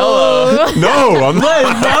 oh. No, I'm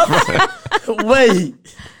not. Wait,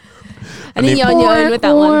 I think you're on your own with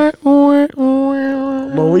that one.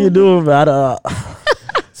 but what you doing, man?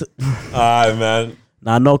 Alright, man.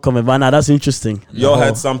 Nah, no comment. But nah, that's interesting. Y'all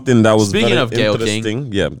had something that was Speaking very of Gayle King.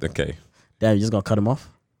 interesting. Yeah, okay. Damn, you just gonna cut him off?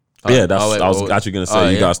 Yeah, that's. wait, I was wait. actually gonna say Oh,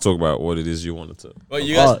 you yeah. guys talk about what it is you wanted to. Well,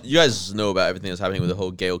 you Oh. guys know about everything that's happening with the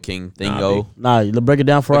whole Gayle King thing, Nah, though. Nah, you break it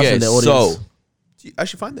down for us Okay, and the so audience. I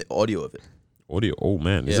should find the audio of it. Audio. Oh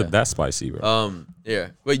man, is Yeah. it that spicy, bro? Yeah.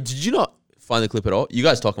 Wait, did you not find the clip at all? You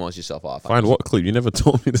guys talk amongst yourself. I'll Find what clip? You never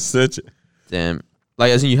told me to search it. Damn.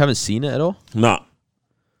 Like, as in you haven't seen it at all? Nah.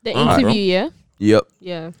 The Alright, interview, yeah? Yep.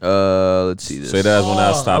 Yeah. Let's see this. Say that when I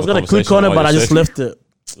I start. was gonna click on it, but I just left it.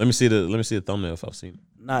 Let me see the thumbnail if I've seen it.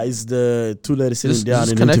 Nah, it's the two ladies sitting This down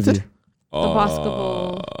is in connected? interview. The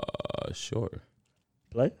basketball. Sure.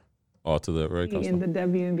 Play? Oh, to the Ray in the Costa.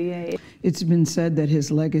 WNBA. It's been said that his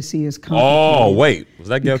legacy is Oh, complicated wait. Was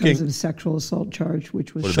that Gayle because King? of the sexual assault charge,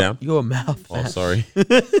 which was Put it down. Your mouth. Oh, sorry.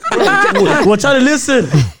 We're trying to listen.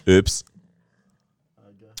 Oops.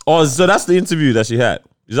 Oh, so that's the interview that she had.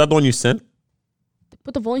 Is that the one you sent?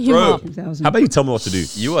 Put the volume Bro. up. 2000. How about you tell me what to do?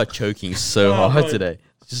 You are choking so hard today.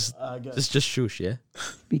 Just shush, yeah.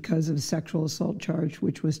 because of sexual assault charge,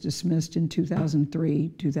 which was dismissed in 2003,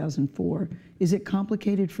 2004. Is it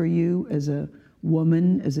complicated for you as a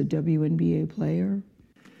woman, as a WNBA player?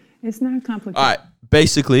 It's not complicated. All right.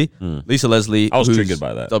 Basically, Lisa Leslie, I was who's triggered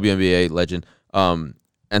by that. WNBA legend,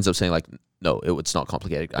 ends up saying like, no, it's not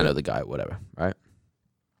complicated. I know the guy, whatever, right?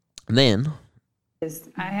 And then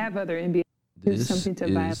I have other NBA. this something to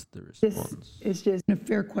is buy. the This response. it's just, A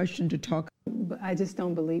fair question to talk. but I just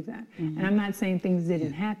don't believe that. And I'm not saying things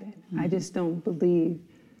didn't happen. I just don't believe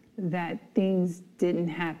that things didn't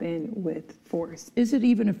happen with force. Is it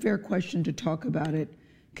even a fair question to talk about it,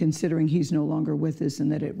 considering he's no longer with us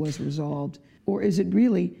and that it was resolved? Or is it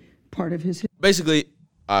really part of his Basically,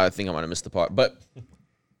 I think I might have missed the part, but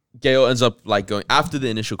Gayle ends up like going after the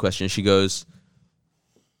initial question. She goes,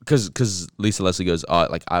 because Lisa Leslie goes, I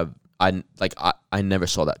never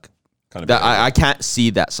saw that. Kind of That I can't see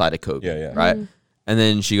that side of Kobe. Yeah, yeah. Right. And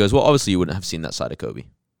then she goes, well, obviously you wouldn't have seen that side of Kobe.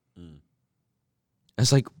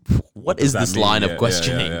 It's like, what is does this that mean? line Yeah, of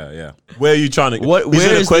questioning? Yeah. Where are you trying to? What? Is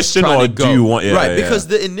Where it a is question this trying or to go? do you want? Yeah, right, yeah, because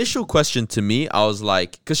yeah. the initial question to me, I was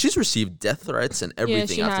like, because she's received death threats and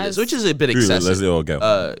everything she after has. this, which is a bit Who, excessive. Leslie or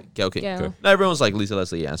Gayle? Gayle King. Gayle. No, everyone's like Lisa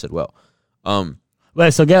Leslie answered well.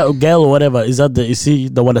 Wait, so Gayle or whatever, is he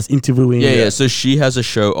the one that's interviewing? Yeah. So she has a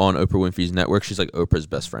show on Oprah Winfrey's network. She's like Oprah's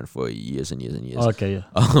best friend for years and years and years. Okay,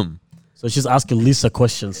 yeah. So she's asking Lisa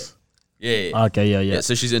questions. Yeah. Okay, yeah.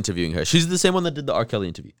 So she's interviewing her. She's the same one that did the R. Kelly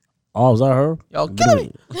interview. Oh, was that her? Y'all get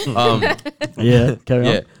me. Yeah, carry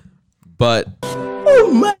on. Yeah. But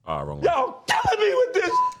Wrong one.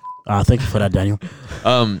 Thank you for that, Daniel.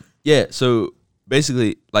 yeah, so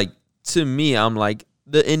basically, like, to me, I'm like,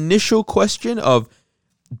 the initial question of,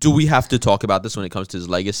 do we have to talk about this when it comes to his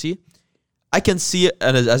legacy? I can see it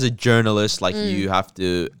as a journalist, like, you have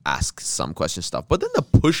to ask some question stuff. But then the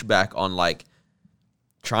pushback on, like,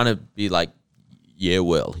 trying to be like, yeah,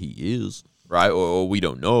 well, he is, right? Or we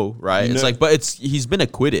don't know, right? It's like, but he's been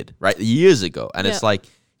acquitted, right? Years ago. And it's Yeah. like,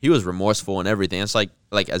 he was remorseful and everything. It's like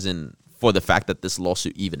as in, for the fact that this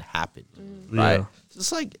lawsuit even happened, right? Yeah.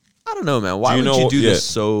 It's like, I don't know, man. Why Do would you do this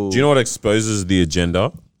so... Do you know what exposes the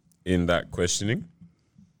agenda in that questioning?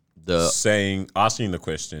 the Asking the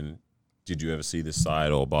question, did you ever see this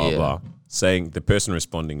side or blah, Yeah. blah. Saying the person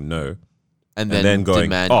responding no. and And then going,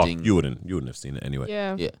 demanding... oh, you wouldn't have seen it anyway.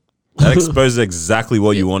 Yeah. Yeah. That exposes exactly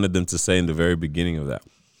what you wanted them to say in the very beginning of that.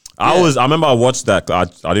 I remember I watched that. I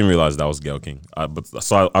didn't realize that was Gayle King. I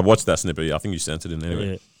watched that snippet. I think you sent it in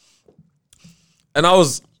anyway. Yeah. And I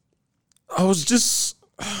was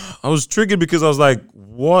triggered because I was like,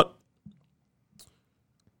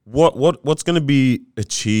 what's going to be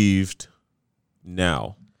achieved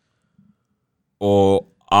now or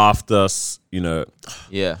after, Yeah. I don't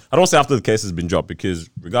want to say after the case has been dropped because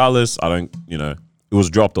regardless, it was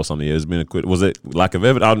dropped or something. It's been acquitted. Was it lack of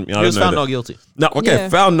evidence? I don't He was know found that. not guilty. No, okay, Yeah.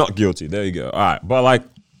 found not guilty. There you go. All right. But like,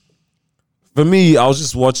 for me, I was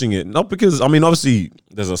just watching it. Not because, obviously,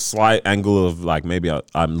 there's a slight angle of like, maybe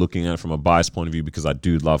I'm looking at it from a biased point of view because I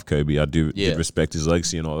do love Kobe. I did respect his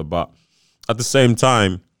legacy and all that. But at the same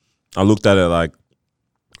time, I looked at it like,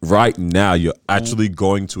 right now, you're actually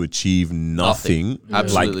going to achieve nothing.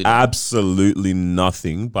 Absolutely Like, absolutely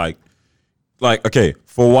nothing. Like, okay,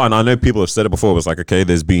 for one, I know people have said it before. It was like, okay,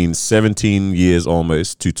 there's been 17 years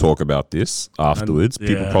almost to talk about this afterwards.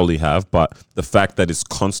 People probably have, but the fact that it's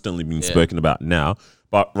constantly being spoken about now.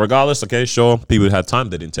 But regardless, okay, sure, people had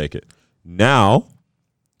time, they didn't take it. Now,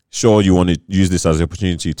 sure, you want to use this as an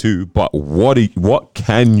opportunity too, but what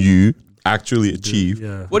can you actually achieve?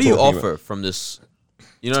 Yeah. What do you Talking offer from this?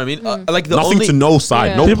 You know what I mean? Like the Nothing only, to no side.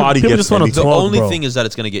 Yeah. No People- party people gets just wanna anything. the talk, only bro. thing is that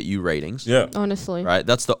it's going to get you ratings. Yeah. Honestly. Right?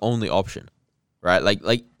 That's the only option. Right? Like,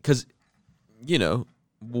 because,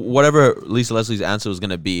 whatever Lisa Leslie's answer was going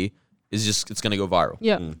to be is just, it's going to go viral.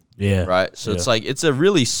 Yeah. Yeah. Right? So it's like, it's a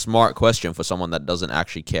really smart question for someone that doesn't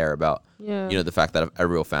actually care about, Yeah. the fact that a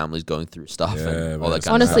real family's going through stuff Yeah, and all man. that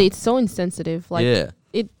kind Honestly, of it's so insensitive. stuff. Like Yeah.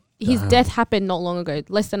 his death happened not long ago,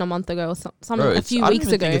 less than a month ago or Bro, a few I don't weeks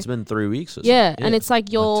even ago. think it's been 3 weeks or Yeah, something. and it's like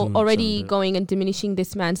 2 you're weeks already ago. going and diminishing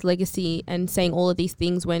this man's legacy and saying all of these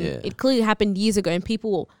things when Yeah. it clearly happened years ago and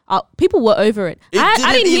people were over it. It I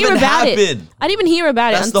didn't didn't hear even about it. happen. I didn't even hear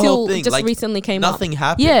about That's it the whole until thing. just Like, recently came up. nothing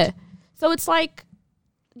happened. Yeah, so it's like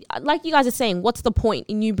like you guys are saying, what's the point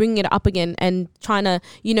in you bringing it up again and trying to,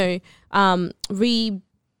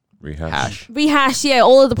 rehash,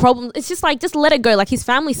 all of the problems? It's just like, just let it go. Like, his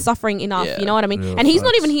family's suffering enough, you know what I mean? And he's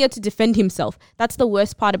not even here to defend himself. That's the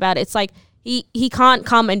worst part about it. It's like, he can't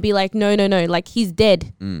come and be like, no, like, he's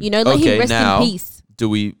dead. Let him rest in peace. Do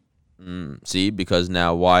we see? Because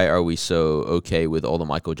now, why are we so okay with all the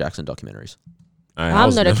Michael Jackson documentaries?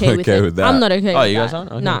 I'm not okay with it. that. I'm not okay with that. Oh, you guys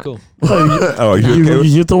aren't? Okay, nah. Cool. Oh, you okay with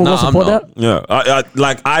You don't No, support I'm that?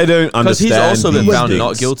 Yeah, I don't understand. Because he's also been these found things.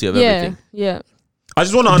 not guilty of everything. Yeah. I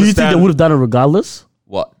just want to Do you think understand. they would have done it regardless?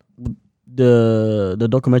 What? The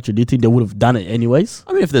documentary, do you think they would have done it anyways?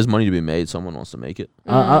 I mean, if there's money to be made, someone wants to make it.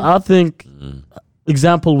 I think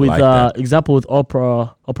example with Like that.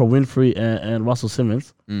 Oprah Winfrey and Russell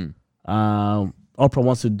Simmons. Oprah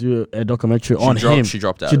wants to do a documentary on him. She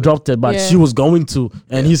dropped out. She dropped it, but she was going to,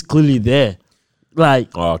 and he's clearly there. Like,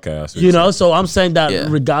 Oh, okay, I see what you you're know, saying. so I'm saying that Yeah.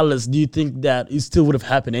 regardless, do you think that it still would have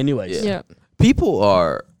happened anyways? Yeah. People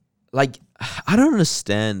are like, I don't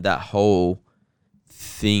understand that whole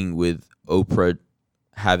thing with Oprah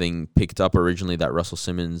having picked up originally that Russell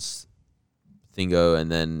Simmons thingo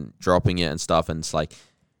and then dropping it and stuff. And it's like,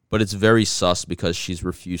 but it's very sus because she's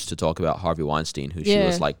refused to talk about Harvey Weinstein, who she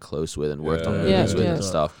was like close with and worked on movies with and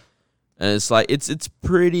stuff. And it's like, it's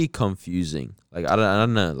pretty confusing. Like, I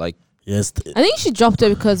don't know. Like, Yes. I think she dropped it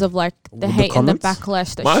because of like the hate and the comments?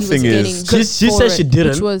 backlash that My she was thing getting. is- She for said she it,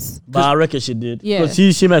 didn't. Which was But I reckon she did. Yeah.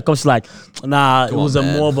 Because she made a comment, she's like, nah, it Come was on, a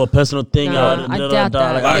man. more of a personal thing. Nah, I doubt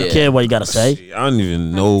that. Like, I don't Yeah. care what you got to say. I don't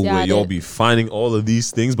even know doubt where y'all it. be finding all of these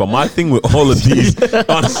things, but my thing with all of these,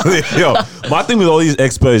 honestly, my thing with all these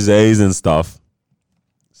exposés and stuff,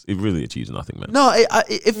 it really achieves nothing, man. no,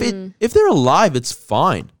 if they're alive, it's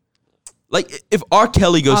fine. Like, if R.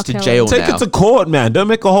 Kelly goes R. to Kelly. jail Take now, it to court, man. Don't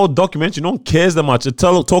make a whole documentary. No one cares that much.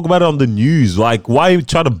 Talk about it on the news. Like, why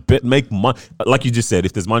try to make money? Like you just said,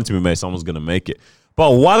 if there's money to be made, someone's gonna make it.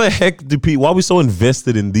 But why the heck do people? Why are we so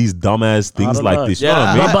invested in these dumbass things don't like know. this? You know Yeah,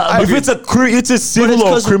 what I mean? but if it's a civil it's or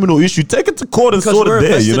 'cause- criminal issue, take it to court and because sort we're it there.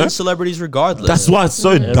 invested You know, in celebrities regardless. that's why it's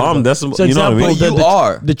so dumb. That's So you know what I example, mean. But you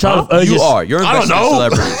are. The child Huh? of You O.J. are. You're I don't invested in know.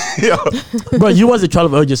 celebrities. Yeah. Bro, you was the child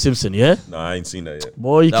of O.J. Simpson, yeah? No, I ain't seen that yet.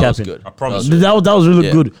 Boy, you That was capping. good. I promise That was you. That was really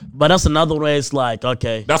Yeah. good. But that's another way it's like,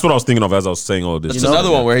 okay. That's what I was thinking of as I was saying all this. It's another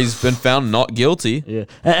one where he's been found not guilty. Yeah.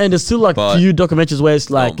 And there's still like But few documentaries where it's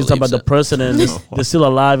like, no it's one about the believes it. person and they're still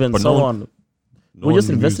alive and But so no on. one- No We're one just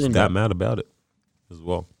invested was in that that. mad about it as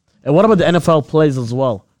well. And what about the NFL plays as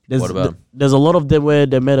well? There's, What about 'em? There's a lot of them where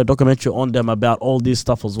they made a documentary on them about all this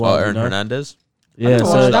stuff as well. Oh, you Aaron know? Hernandez. Yeah, didn't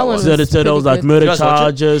watch so, that one. so they said there was Pretty like good. murder Did you guys watch it?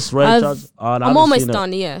 charges, rape I've- charges. Oh, I I'm haven't almost seen it.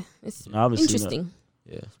 done. Yeah, it's I haven't seen it. interesting.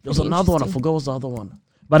 Yeah. There was Pretty another one. I interesting. forgot what's the other one.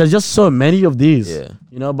 But there's just so many of these. Yeah.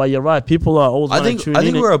 You know, but you're right. People are always I wanna think tune I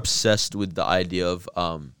think in we're and- obsessed with the idea of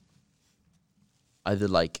either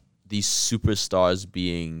like these superstars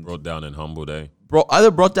being Brought down and humbled, eh?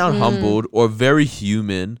 either brought down, humbled, or very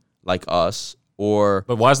human like us, or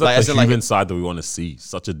But why is that like, as the in, like, human side that we want to see?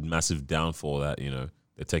 Such a massive downfall that, you know,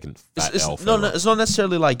 they're taking fat L for it. it's not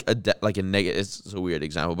necessarily like a negative. It's a weird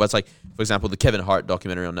example, but it's like, for example, the Kevin Hart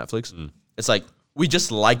documentary on Netflix. It's like we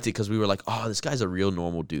just liked it because we were like, oh, this guy's a real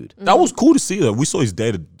normal dude. That was cool to see though. We saw his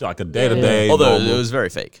day to day. Although it was very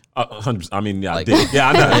fake. 100%. I mean, yeah, Like- I did. Yeah,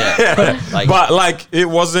 I know. Yeah. Like- but like, it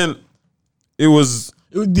wasn't. It was.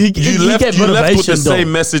 He You get left with the motivation, though.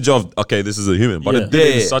 same message of okay, this is a human, but Yeah. it did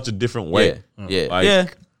it in Yeah. such a different way. Yeah, Like, yeah.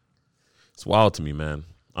 It's wild to me, man.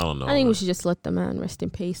 I don't know. I think we man. should just let the man rest in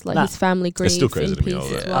peace. Like Nah. his family grieves still crazy in to me, peace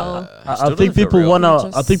all as that. well. I I still think don't feel people real. wanna. I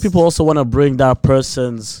Just- think people also wanna bring that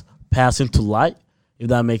person's past into light, if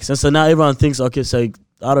that makes sense. So now everyone thinks, okay, so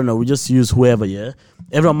I don't know, we just use whoever, yeah.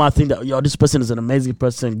 Everyone might think that this person is an amazing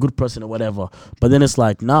person, good person, or whatever. But then it's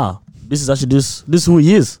like, nah, this is actually this is who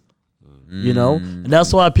he is. You know, and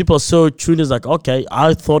that's why people are so tuned. Is like, okay,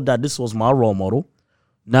 I thought that this was my role model.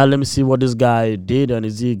 Now let me see what this guy did, and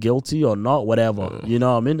is he guilty or not? Whatever, you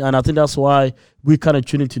know what I mean. And I think that's why we kind of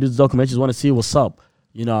tune into these documentaries, want to see what's up.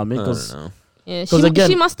 You know what I mean? I Because don't know. Yeah, 'Cause again-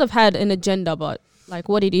 she must have had an agenda, but like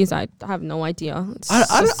what it is, I have no idea. It's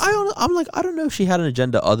just- I'm like, I don't know if she had an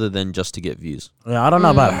agenda other than just to get views. I don't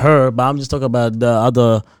know about her, but I'm just talking about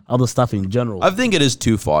the other stuff in general. I think it is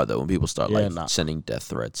too far though when people start Yeah, like nah. sending death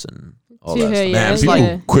threats and all To that her, stuff. yeah. Man, it's people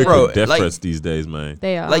like- quick Bro, with death like- threats these days, man.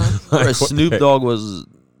 they are. Like bro, Snoop Dogg was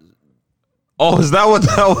Oh, is that what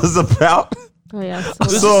that was about? oh yeah, I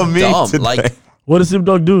so saw a meme dumb. today. Like, What does Snoop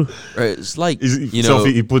Dogg do? right, it's like He's- you know,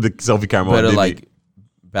 he put the selfie camera on. better didn't like he?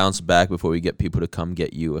 bounce back before we get people to come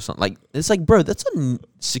get you or something. Like it's like, bro, that's a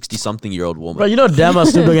 60-something-year-old woman. Bro, you know damn well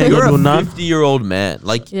Snoop Dogg ain't You're gonna do a none. 50-year-old man.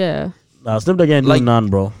 Like yeah. Nah, Snoop Dogg ain't doing none,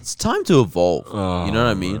 bro. It's time to evolve. Oh, You know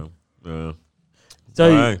what I mean? Yeah. So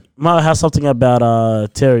Alright. you might have something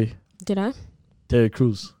about Terry Did I?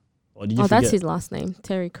 Crews. Or did you Oh, that's forget? his last name,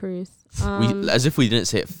 Terry Crews. As if we didn't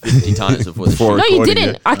say it 50 times before the Before show. No, you recording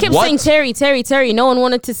didn't. it. I kept What? saying Terry. No one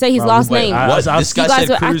wanted to say his last wait, name. I- What? This guy you guys said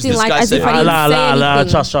were Cruz. acting This like guy as if said I didn't say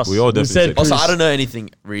anything. Trust. We all You definitely said said Also, Cruz. I don't know anything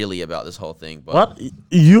really about this whole thing. But What?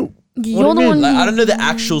 You? You're What do the you one. mean? Like, I don't know the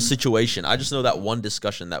actual situation. I just know that one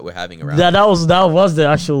discussion that we're having around. That was the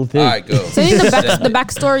actual thing. All right, go. So I think the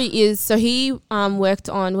backstory is so he worked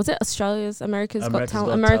on, was it America's Got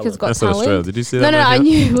Talent? America's Got That's Australia. Talent. Did you see No, that? I man?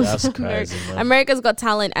 knew it was That's crazy, man. America's Got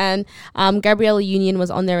Talent, and Gabriella Union was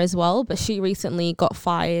on there as well, but she recently got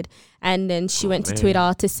fired, and then she went to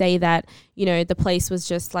Twitter to say that, you know, the place was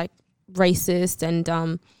just like racist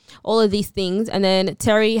and all of these things. And then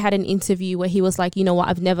Terry had an interview where he was like, you know what,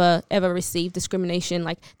 I've never ever received discrimination.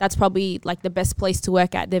 Like, that's probably like the best place to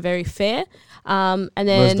work at. They're very fair. And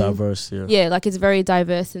then Most diverse, yeah. yeah, like it's very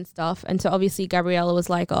diverse and stuff. And so obviously Gabriella was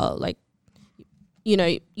like, oh, like, you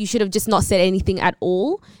know, you should have just not said anything at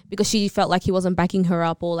all, because she felt like he wasn't backing her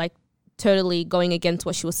up or like totally going against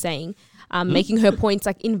what she was saying, making her points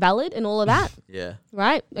like invalid and all of that. Yeah.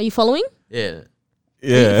 Right? Are you following? Yeah.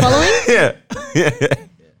 Yeah. Following? yeah.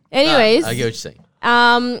 Anyways, I get what you're saying.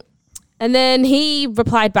 and then he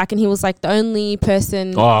replied back and he was like, the only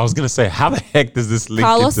person, Oh, I was gonna say, how the heck does this link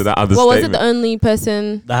Carlos, into that other what was it? statement? The only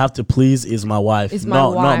person. I have to please is my wife. Is my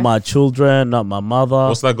not wife. my children, not my mother.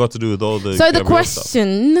 What's that got to do with all the? So the Gabrielle stuff?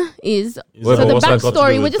 question is, Wait, so but the what's that got to do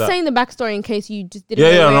backstory, we're with just that? saying the backstory in case you just didn't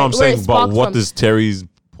Yeah, know yeah, where, no, I'm where it saying, but sparked what from. does Terry's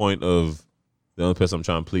point of the only person I'm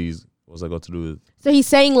trying to please? What's that got to do with? So he's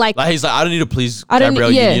saying like, Like, he's like, I don't need to please I don't,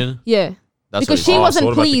 Gabrielle yeah, Union. yeah. That's Because what she he- Oh, so wasn't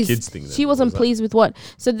what about the pleased. kids thing then? She What wasn't was that? pleased with what.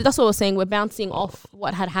 So that's what we're saying. We're bouncing off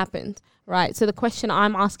what had happened, right? So the question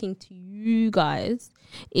I'm asking to you guys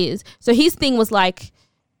is: so his thing was like,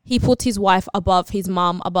 he put his wife above his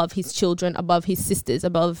mom, above his children, above his sisters,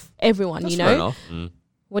 above everyone. That's you fair know. enough.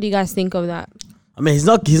 What do you guys think of that? I mean, he's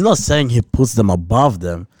not saying he puts them above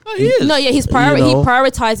them. No, he is. No, yeah, his You know. he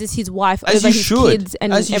prioritizes his wife As over you his should. kids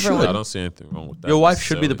and As you everyone. should. I don't see anything wrong with that. Your wife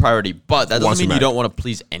should be the necessarily. priority, but that doesn't Once mean you're you don't married. want to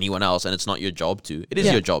please anyone else, and it's not your job to. It is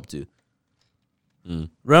Yeah. your job to.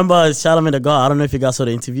 Remember Charlamagne the God? I don't know if you guys saw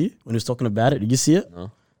the interview when he was talking about it. Did you see it?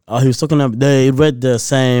 No. He was talking about, they read the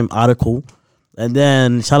same article, and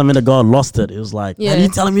then Charlamagne the God lost it. It was like, Yeah. are you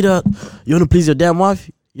telling me that you want to please your damn wife?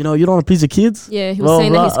 You know, you don't want to please your kids? Yeah, he was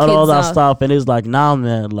saying that his and all kids that are- stuff. And it's like, nah,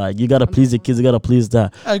 man, like, you got to please the kids, you got to please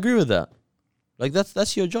that. I agree with that. Like,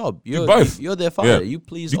 that's your job. You're both. You're their father. Yeah. You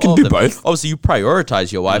please. You all can of do them. both. Obviously, you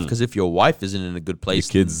prioritize your wife, because if your wife isn't in a good place,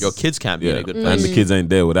 kids- your kids can't be in a good And place. the kids ain't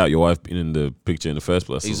there without your wife being in the picture in the first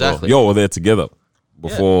place. as well. Exactly. Y'all were there together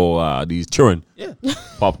before these children Yeah.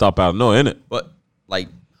 popped up out of nowhere, innit? But like,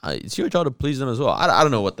 it's your job to please them as well. I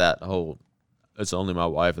don't know what that whole "it's only my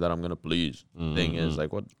wife that I'm gonna please" thing is.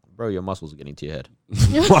 Like, what, bro? Your muscles are getting to your head.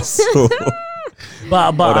 Muscle.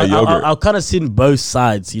 But that yogurt. I've kind of seen both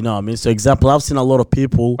sides, you know what I mean? So, example, I've seen a lot of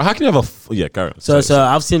people. How can you have a yeah, carry on. So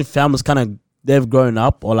I've seen families kind of, they've grown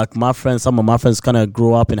up, or like some of my friends kind of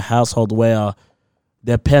grew up in a household where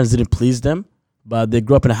their parents didn't please them, but they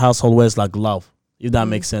grew up in a household where it's like love, if that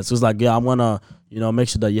makes sense. So it's like, yeah, I'm gonna, you know, make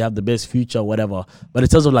sure that you have the best future, whatever. But in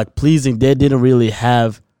terms of like pleasing, they didn't really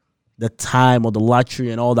have the time or the luxury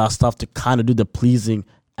and all that stuff to kind of do the pleasing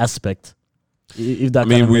aspect. If that I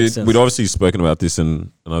mean, kind of makes sense. we'd obviously spoken about this in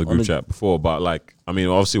another group the- chat before, but like, I mean,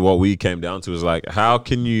 obviously, what we came down to is like, how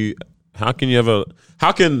can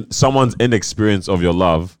someone's inexperience of your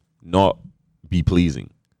love not be pleasing?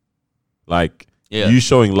 Like, Yeah. you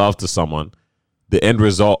showing love to someone, the end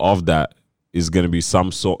result of that is going to be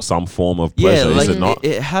some form of pleasure, like, is it not?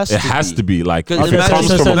 it has. It has to be like, Because if it imagine, comes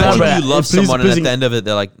so from a imagine pleasure, you love Please- someone, and pleasing- at the end of it,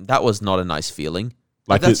 they're like, "That was not a nice feeling."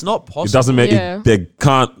 Like, that's not possible. It doesn't make Yeah.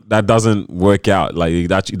 that doesn't work out. Like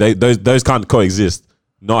those can't coexist.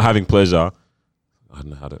 Not having pleasure. I don't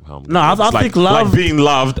know how I'm No, I it's think love- like being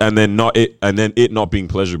loved and then it not being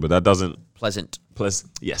pleasurable. That doesn't pleasant.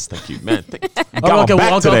 yes, thank you, man. Okay,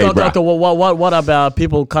 today, bruh. what about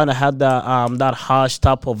people kind of had that harsh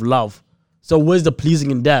type of love? So where's the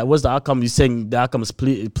pleasing in that? Where's the outcome? You're saying the outcome is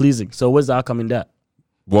pleasing. So where's the outcome in that?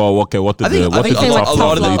 Well, okay, what did I think, the I think the a tough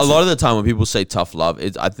lot of love? a lot of the time when people say tough love,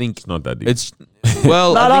 I think It's not that deep. it's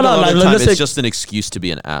well. No, I think no, a lot like, of the time let's it's say- just an excuse to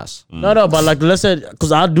be an ass. No, but like let's say,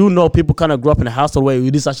 because I do know people kind of grew up in a household where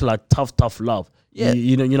it is actually like tough love. Yeah.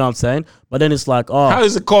 you know what I'm saying. But then it's like, How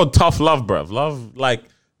is it called tough love, bruv? Love, like,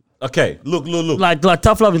 okay, look. like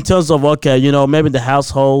tough love in terms of, okay, you know, maybe the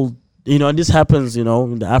household, you know, and this happens, you know,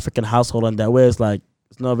 in the African household and that way it's like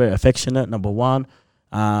it's not very affectionate, number one.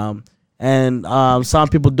 And some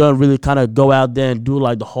people don't really kind of go out there and do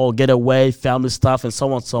like the whole getaway, family stuff, and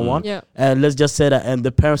so on. Yeah. And let's just say that, and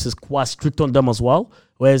the parents is quite strict on them as well.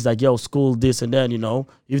 Whereas like, yo, school this and then,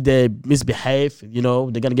 if they misbehave, they're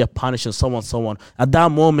gonna get punished and so on. At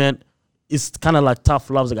that moment, it's kind of like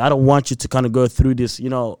tough love. Like, I don't want you to kind of go through this, At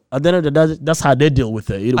the end of the day, that's how they deal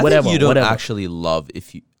with it. I Whatever. think you don't whatever. actually love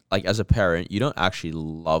if you, like as a parent, you don't actually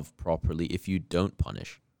love properly if you don't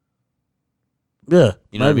punish. Yeah.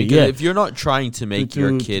 You know what I mean? maybe, 'Cause yeah. if you're not trying to make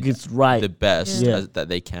your kid it's right. the best Yeah. that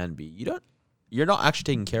they can be, you're not actually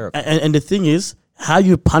taking care of them. And the thing is, how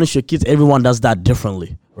you punish your kids, everyone does that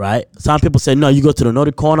differently, right? Some people say, no, you go to the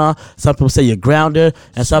naughty corner. Some people say you're grounded.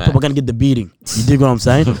 And some people are going to get the beating. You dig what I'm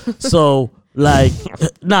saying? So, like,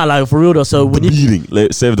 like for real though. So when you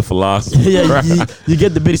beating, save the for last. yeah, you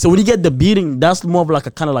get the beating. So when you get the beating, that's more of like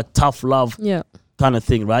a kind of like tough love Yeah. kind of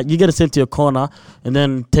thing, right? You get sent to your corner, and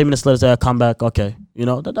then 10 minutes later, say, I come back. Okay,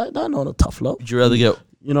 that not a tough love. Would you rather get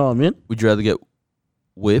You know what I mean? Would you rather get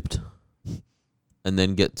whipped and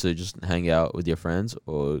then get to just hang out with your friends,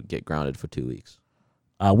 or get grounded for 2 weeks?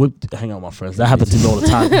 Hang out with my friends. That happens to me all the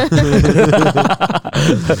time.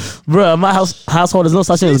 Bro, my household is no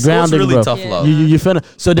such thing as grounding, really bro. tough Yeah. love. You finna,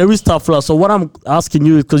 so there is tough love. So what I'm asking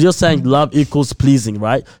you is, because you're saying love equals pleasing,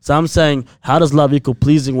 right? So I'm saying, how does love equal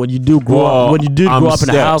pleasing when you do grow up? When you do grow up in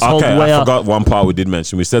a household okay, where I forgot one part we did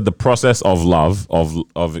mention. We said the process of love,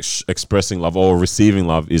 of expressing love or receiving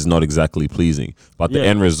love, is not exactly pleasing, but the Yeah.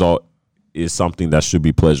 end result is something that should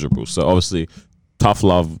be pleasurable. So obviously, tough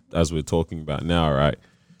love, as we're talking about now, right?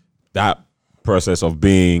 That process of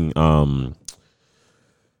being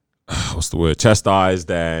what's the word, chastised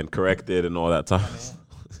and corrected and all that time.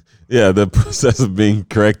 Yeah, the process of being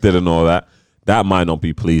corrected and all that might not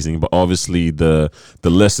be pleasing, but obviously the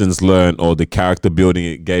lessons learned or the character building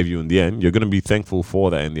it gave you in the end, you're gonna be thankful for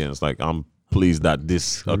that in the end. It's like, I'm pleased that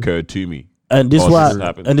this occurred to me. And this Oh, why this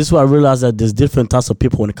happened. and this is why I realized that there's different types of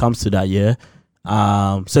people when it comes to that, yeah.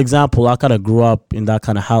 So example, I kind of grew up in that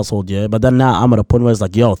kind of household, yeah. But then now I'm at a point where it's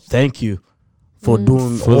like, yo, thank you for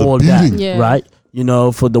doing the all that, beating. Yeah. right?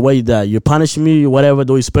 For the way that you punish me, whatever,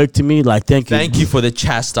 the way you spoke to me, like, thank you. Thank you for the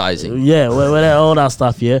chastising. Yeah, all that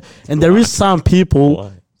stuff, yeah. And there is some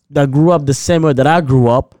people that grew up the same way that I grew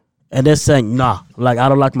up, and they're saying, nah, like, I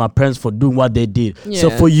don't like my parents for doing what they did. So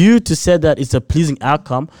Yeah. for you to say that it's a pleasing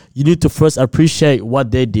outcome, you need to first appreciate what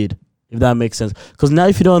they did, if that makes sense. Because now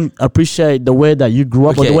if you don't appreciate the way that you grew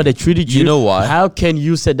up or the Okay, way they treated you, you know why? How can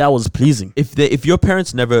you say that was pleasing? If your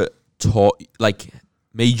parents never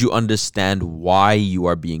made you understand why you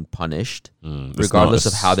are being punished, regardless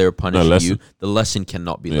of how they were punishing lesson. you, the lesson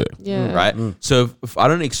cannot be learned. Yeah. Right? So if I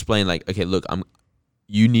don't explain, like, okay, look,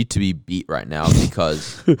 you need to be beat right now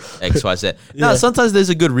because X, Y, Z. No, sometimes there's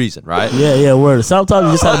a good reason, right? Yeah, word. Sometimes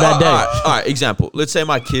you just had a bad day. All right, example. Let's say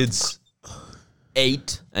my kid's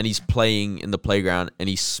 8 and he's playing in the playground and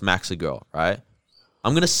he smacks a girl, right?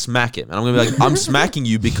 I'm going to smack him. And I'm going to be like, I'm smacking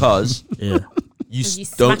you because Yeah. you You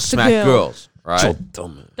don't smacked a smack girl. girls, right?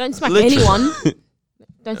 Don't smack Literally. anyone.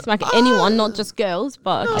 Don't smack anyone, not just girls.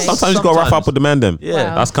 But okay. Sometimes you gotta wrap up with the man them. Yeah.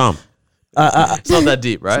 Wow. That's calm. It's not that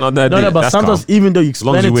deep, right? It's not that No, deep. but That's sometimes calm. even though you long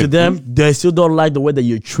explain as it you to win. them, they still don't like the way that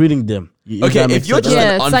you're treating them. Okay, that if makes you're sense. just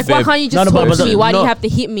Yeah, it's like, why unfair- can't you No, just no, talk but to me? Why do no. you have to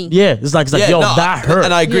hit me? Yeah, it's like Yeah, yo, no, that hurt.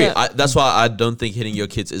 And I agree. Yeah. That's why I don't think hitting your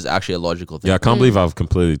kids is actually a logical thing. Yeah, I can't believe I've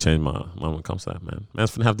completely changed my mind when it comes to that, man.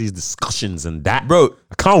 Man's finna have these discussions and that. Bro,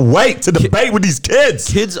 I can't wait to debate with these kids.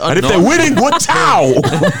 kids are and if not- they're winning, good chow,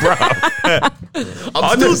 bro.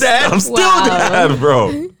 I'm still dead. I'm still Wow. dead,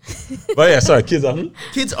 bro. But yeah, sorry, kids are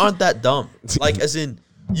Kids aren't that dumb. Like, as in,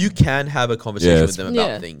 you can have a conversation Yeah, with them about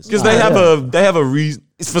Yeah. things. because they have a reason.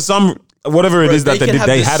 It's for some whatever it is that they can did. have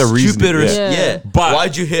They this had a reason. stupid Yeah. But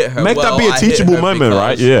why'd you hit her? Make Well, that be a I hit teachable her moment,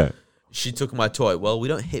 right? because Yeah. She took my toy. Well, we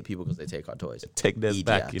don't hit people because they take our toys. Take this Idiot.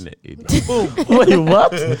 back in it. Wait,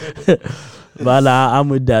 what? But nah, I'm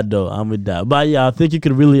with that though. I'm with that. But yeah, I think you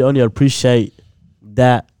could really only appreciate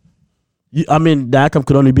that. The outcome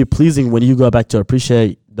could only be pleasing when you go back to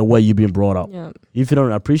appreciate the way you've been brought up. Yeah. If you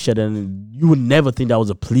don't appreciate it, then you would never think that was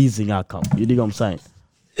a pleasing outcome. You dig what I'm saying?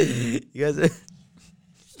 You guys.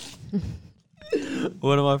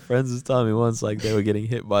 One of my friends was telling me once, like, they were getting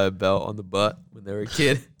hit by a belt on the butt when they were a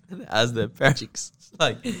kid, and as their parents,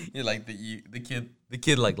 like, the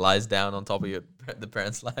kid like lies down on top of the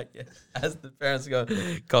parents' leg. Yeah. As the parents go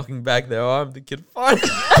cocking back their arm, the kid farts.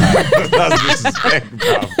 That's disrespect,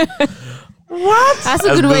 bro. That's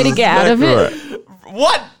a good way to get out of it.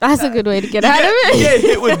 What? That's a good way to get out of You it. get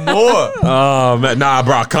hit with more. Oh man, nah,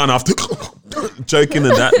 bro, I can't have to joking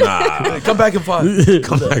and that. Nah, Come back and fight.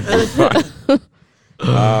 come back.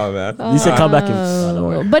 Oh man, You said come back and don't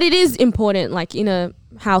worry. But it is important, like in a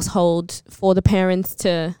household for the parents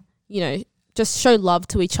to, just show love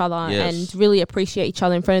to each other and really appreciate each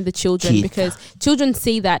other in front of the children, because children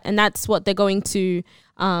see that, and that's what they're going to,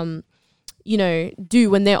 do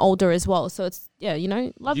when they're older as well. So it's,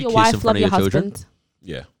 love your wife, love your husband.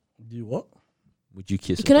 Yeah. Do what? Would you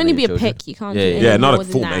kiss? It can only be a peck. You can't do Yeah, not a more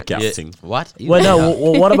full than that. makeout thing. What? Well,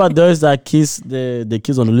 no. What about those that kiss the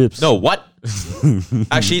kids on the lips? No, what?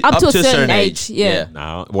 Actually, Up to a certain age, yeah.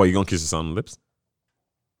 Nah, what, you gonna kiss your son on the lips?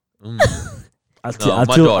 Until, my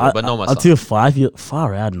daughter, but not my son. Until 5 years.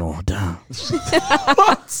 Far out, no, damn.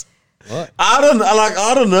 What? I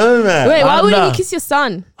don't know, man. Wait, why wouldn't know. you kiss your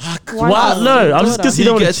son? What? No, I'm just kissing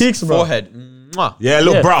them on the cheeks, bro. Forehead. Mwah. Yeah,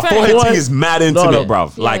 look, Yeah. bro, forehead thing is mad intimate, no. bro.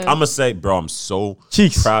 Like, Yeah. I'm gonna say, bro, I'm so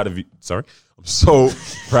Cheeks. proud of you. Sorry, I'm so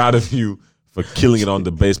proud of you for killing it on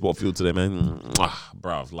the baseball field today, man. Mwah,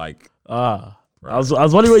 bro, like, I was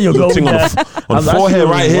wondering where you're going. thing on there. the I was forehead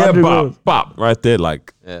actually right here, wondering bop, right there,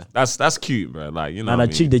 like, Yeah. that's cute, bro. Like, you know, And what I the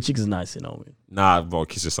mean? cheek, the cheek is nice, you know. Nah, bro,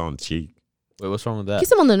 kiss your son on the cheek. Wait, what's wrong with that? Kiss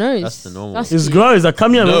him on the nose. That's the normal. That's It's cute. gross. Like,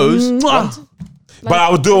 come here, Nose? man. Mwah. But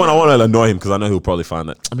I would do it when I want to annoy him, because I know he'll probably find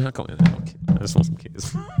that. I mean, I can't. I just want some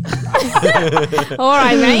kids. All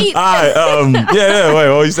right, mate. All right, yeah.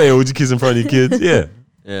 Wait, what you say? Would you kiss in front of your kids? Yeah,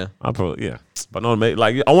 Yeah. I probably, yeah. But no, mate.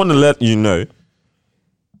 Like, I want to let you know,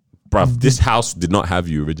 bruv, this house did not have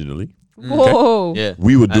you originally. Whoa. Yeah.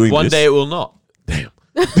 We were And doing one this. day it will not.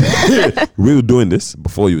 We were doing this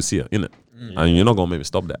before you would see her, innit? And you're not gonna make me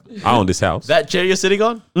stop that. I own this house. That chair you're sitting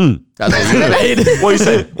on? That's what you made. What you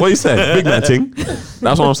say? What you say? Big man ting. That's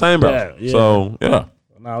what I'm saying, bro. Yeah. So yeah.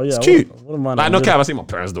 No, yeah, It's cute. Wouldn't mind Like, that. no cap, I see my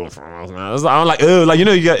parents doing it for us, man. I'm like, ew, like, you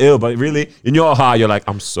know, you get ill, but really, in your heart, you're like,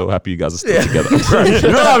 I'm so happy you guys are still together. You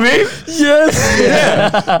know what I mean? Yes.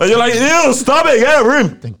 Yeah. And you're like, ew, stop it, get a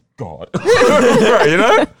room. Thank God. Right, you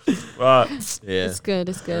know? But Yeah. It's good.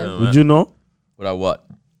 It's good. Would you know? Without what?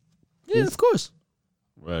 Yeah, of course.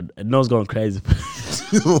 Well, No's going crazy.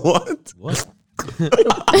 what? What?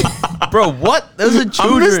 Bro, what? Those are I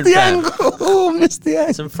children. missed the fam. angle. Oh, missed the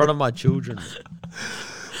It's angle. in front of my children.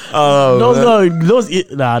 No's going.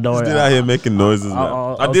 Nah, don't worry. Did out here making noises,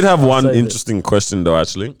 man. I did have one interesting question though,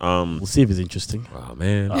 actually. We'll see if it's interesting. Oh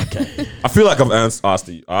man. Okay. I feel like I've asked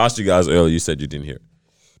you. I asked you guys earlier. You said you didn't hear it,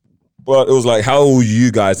 but it was like, how will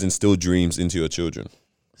you guys instill dreams into your children?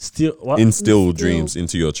 Still, what? Instill dreams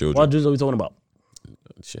into your children. What dreams are we talking about?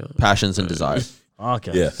 Passions and desires.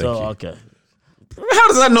 Okay. Yeah, So, thank you. okay. How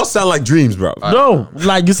does that not sound like dreams, bro? No,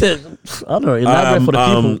 like you said, I don't know. Elaborate for the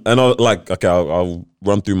people. And I'll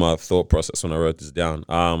run through my thought process when I wrote this down.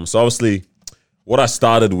 So obviously, what I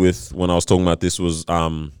started with when I was talking about this was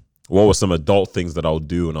what were some adult things that I would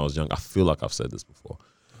do when I was young. I feel like I've said this before,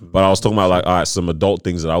 but I was talking about like, all right, some adult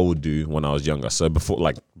things that I would do when I was younger. So before,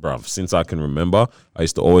 like, bruv, since I can remember, I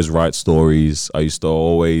used to always write stories. I used to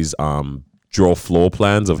always draw floor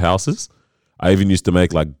plans of houses. I even used to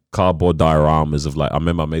make like cardboard dioramas of like, I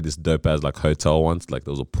remember I made this dope ass like hotel once, like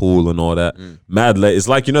there was a pool and all that. Mad late. It's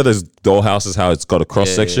like, you know, there's dollhouses, how it's got a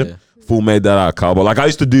cross section. yeah. Fool made that out of cardboard. Like I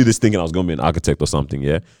used to do this thinking I was going to be an architect or something.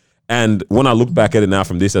 Yeah. And when I look back at it now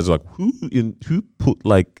from this, I was like, who put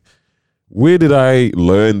like, where did I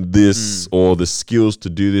learn this or the skills to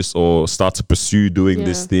do this or start to pursue doing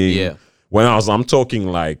this thing? Yeah. When I'm talking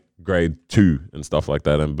like grade 2 and stuff like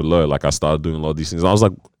that and below, like I started doing a lot of these things. I was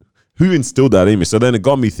like, who instilled that in me? So then it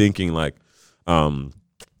got me thinking like, how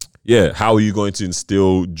are you going to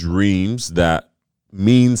instill dreams that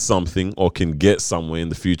mean something or can get somewhere in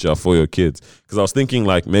the future for your kids? Because I was thinking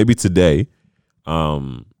like maybe today,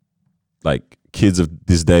 like kids of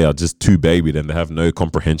this day are just too babied and they have no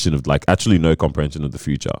comprehension of no comprehension of the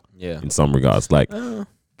future. Yeah. In some regards, like,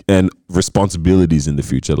 and responsibilities in the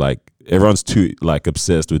future. Like everyone's too like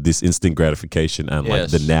obsessed with this instant gratification and like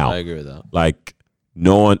the now. I agree with that. Like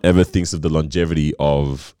no one ever thinks of the longevity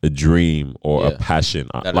of a dream or a Yeah. passion.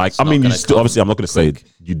 That Like, it's I not mean, you gonna still, come obviously, I'm not going to say quick.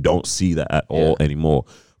 you don't see that at all anymore.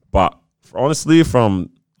 But honestly,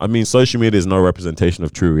 social media is no representation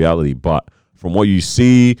of true reality. But from what you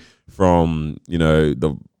see, from, you know,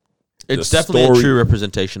 It's the definitely story- a true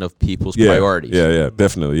representation of people's priorities. Yeah,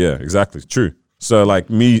 definitely. Yeah, exactly. True. So like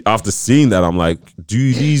me, after seeing that, I'm like,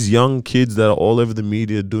 do these young kids that are all over the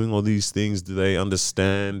media doing all these things, do they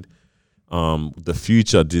understand the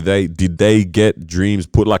future? Did they get dreams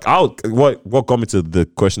put like out? What got me to the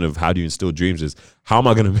question of how do you instill dreams is how am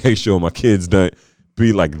I going to make sure my kids don't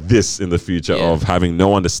be like this in the future of having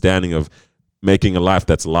no understanding of making a life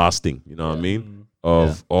that's lasting. You know what I mean?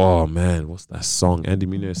 Oh man, what's that song? Andy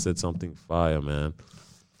Mineo said something fire, man.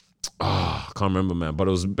 I can't remember, man. But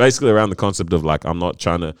it was basically around the concept of like I'm not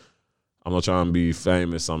trying to be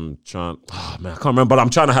famous. I can't remember, but I'm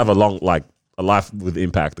trying to have a a life with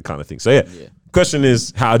impact, the kind of thing. So yeah. Question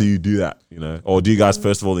is, how do you do that? You know, or do you guys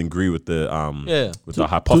first of all agree with the the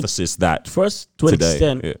hypothesis that first to an today,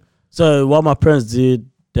 extent? So what my parents did,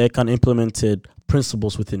 they kind of implemented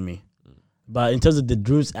principles within me. But in terms of the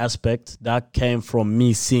dreams aspect, that came from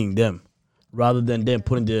me seeing them, rather than them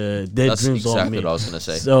putting their That's dreams exactly on me. what I was gonna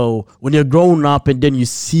say. So when you're growing up and then you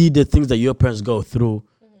see the things that your parents go through,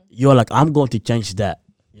 you're like, I'm going to change that.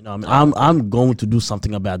 You know what I mean? I'm going to do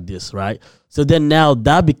something about this, right? So then now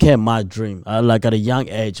that became my dream. Like at a young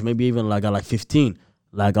age, maybe even like at like 15,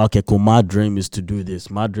 like, okay, cool, my dream is to do this.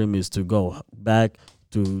 My dream is to go back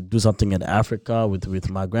to do something in Africa with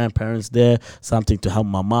my grandparents there, something to help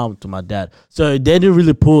my mom, to my dad. So they didn't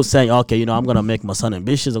really pull saying, okay, you know, I'm going to make my son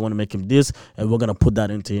ambitious. I want to make him this, and we're going to put that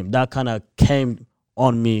into him. That kind of came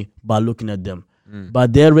on me by looking at them.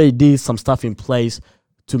 But they already did some stuff in place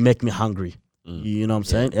to make me hungry. You know what I'm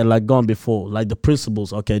saying? And like gone before, like the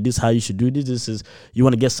principles, okay, this is how you should do this. This is, you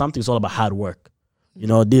want to get something, it's all about hard work. You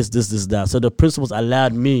know, this, that. So the principles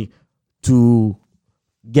allowed me to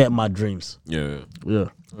get my dreams. Yeah.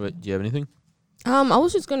 Wait, do you have anything? I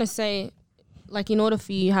was just gonna say, like, in order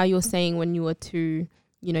for you, how you were saying when you were two,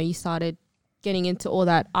 you know, you started getting into all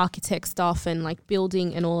that architect stuff and like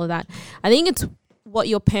building and all of that. I think it's what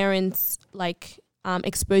your parents like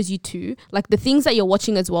expose you to, like the things that you're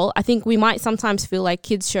watching as well. I think we might sometimes feel like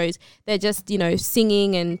kids shows, they're just, you know,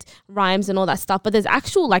 singing and rhymes and all that stuff, but there's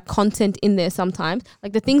actual like content in there sometimes.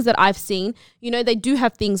 Like the things that I've seen, you know, they do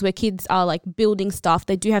have things where kids are like building stuff.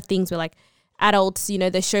 They do have things where like adults, you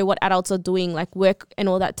know, they show what adults are doing, like work and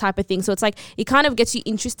all that type of thing. So it's like, it kind of gets you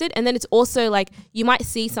interested. And then it's also like, you might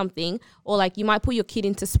see something, or like you might put your kid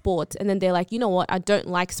into sport and then they're like, you know what, I don't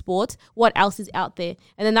like sport. What else is out there?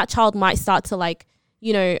 And then that child might start to like,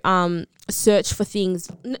 you know, search for things,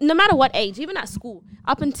 no matter what age, even at school,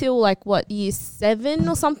 up until like what, year 7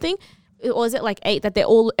 or something, or is it like 8, that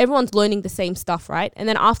everyone's learning the same stuff, right? And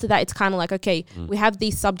then after that, it's kind of like, okay, we have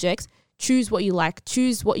these subjects, choose what you like,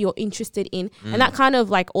 choose what you're interested in. And that kind of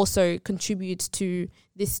like also contributes to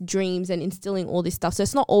this dreams and instilling all this stuff. So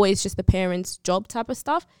it's not always just the parents' job type of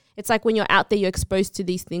stuff. It's like when you're out there, you're exposed to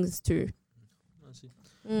these things too.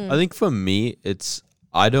 I think for me,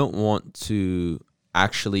 I don't want to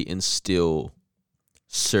actually instill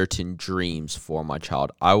certain dreams for my child.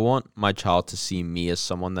 I want my child to see me as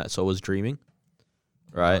someone that's always dreaming,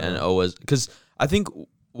 right? And always, because I think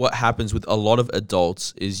what happens with a lot of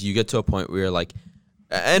adults is you get to a point where you're like,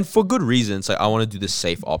 and for good reasons, like I want to do the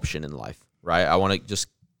safe option in life, right? I want to just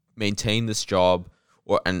maintain this job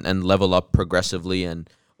and level up progressively and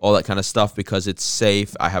all that kind of stuff because it's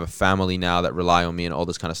safe. I have a family now that rely on me and all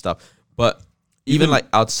this kind of stuff. But even like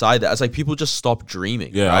outside that, it's like people just stop dreaming.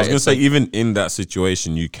 Yeah, right? I was going to say, like, even in that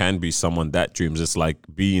situation, you can be someone that dreams. It's like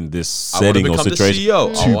be in this I wanna setting or become the situation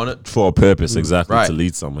CEO. I want for a purpose, exactly, Right. to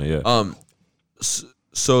lead somewhere, yeah.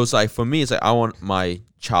 So it's like, for me, it's like I want my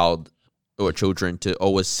child or children to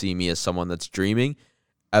always see me as someone that's dreaming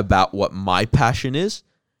about what my passion is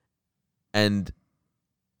and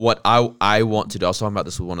what I want to do. I was talking about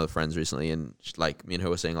this with one of the friends recently, and like me and her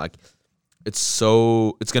were saying, like, it's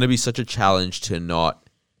going to be such a challenge to not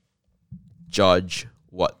judge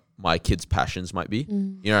what my kids' passions might be.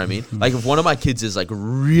 You know what I mean? Like if one of my kids is like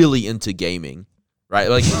really into gaming, right?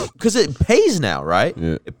 Like, because it pays now, right?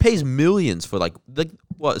 Yeah. It pays millions for like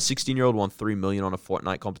what, a 16-year-old won $3 million on a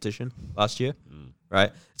Fortnite competition last year,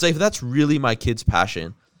 right? It's like, if that's really my kid's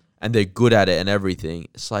passion and they're good at it and everything,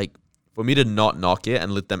 it's like for me to not knock it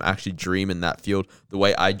and let them actually dream in that field the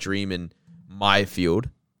way I dream in my field,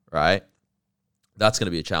 right? That's going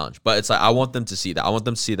to be a challenge. But it's like, I want them to see that. I want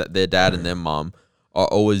them to see that their dad and their mom are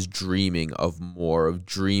always dreaming of more, of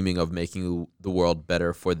dreaming of making the world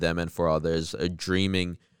better for them and for others,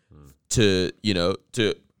 dreaming to, you know,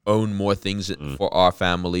 to own more things for our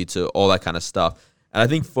family, to all that kind of stuff. And I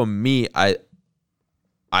think for me, I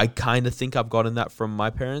kind of think I've gotten that from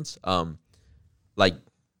my parents. Like,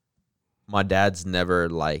 my dad's never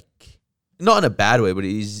like, not in a bad way, but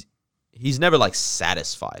he's never like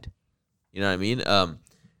satisfied. You know what I mean?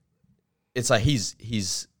 It's like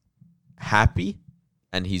he's happy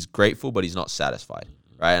and he's grateful, but he's not satisfied,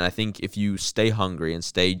 right? And I think if you stay hungry and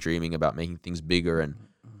stay dreaming about making things bigger and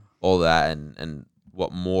all that, and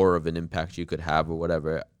what more of an impact you could have or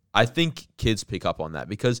whatever, I think kids pick up on that,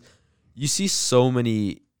 because you see so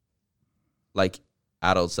many like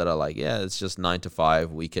adults that are like, yeah, it's just 9 to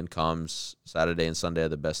 5, weekend comes, Saturday and Sunday are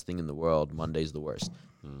the best thing in the world, Monday's the worst.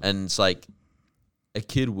 And it's like, a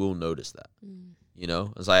kid will notice that, you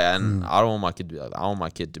know? It's like, and I don't want my kid to be like that. I want my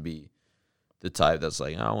kid to be the type that's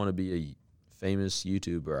like, I want to be a famous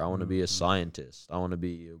YouTuber. I want to be a scientist. I want to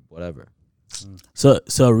be whatever.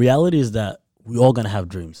 So reality is that we all gonna have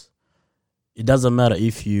dreams. It doesn't matter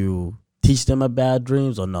if you teach them about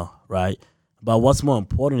dreams or not, right? But what's more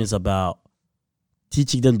important is about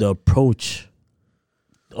teaching them the approach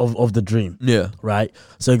of the dream. Yeah. Right?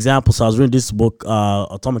 So example, so I was reading this book,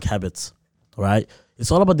 Atomic Habits, right? It's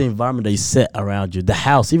all about the environment that you set around you, the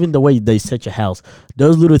house, even the way they set your house.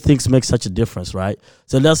 Those little things make such a difference, right?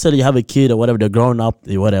 So let's say you have a kid or whatever, they're growing up,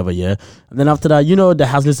 whatever, yeah. And then after that, the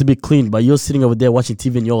house needs to be clean, but you're sitting over there watching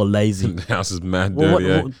TV and you're all lazy. The house is mad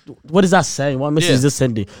dirty. What is that saying? What message is this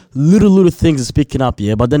sending? Little things is picking up,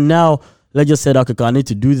 yeah. But then now, let's just say, okay, I need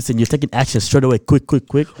to do this, and you're taking action straight away, quick.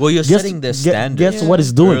 Well, you're setting the standard. Guess what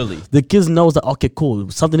it's doing? Early. The kids knows that, okay, cool,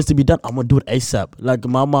 something needs to be done. I'm gonna do it ASAP. Like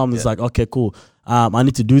my mom is like, okay, cool. I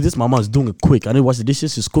need to do this. My mom's doing it quick. I need to wash the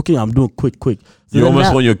dishes. She's cooking. I'm doing quick. So you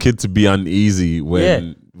almost want your kid to be uneasy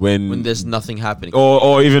when there's nothing happening,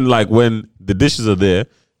 or even like when the dishes are there,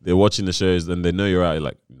 they're watching the shows, and they know you're out. You're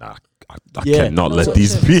like, nah, I cannot let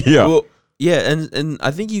these be here. Well, yeah, and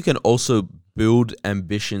I think you can also build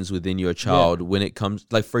ambitions within your child when it comes,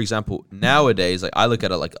 like, for example, nowadays, like I look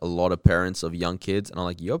at it like a lot of parents of young kids, and I'm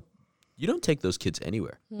like, you don't take those kids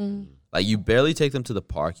anywhere. Like, you barely take them to the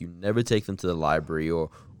park. You never take them to the library or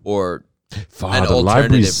an the library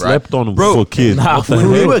alternative, slept right? on for kids.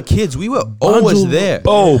 When we were kids, we were always there.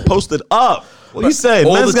 Oh, posted up. What are you saying?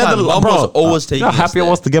 All Man's the got time. Mom was always taking You know how us happy I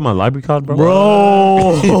there. was to get my library card, bro?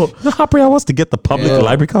 Bro. You know how happy I was to get the public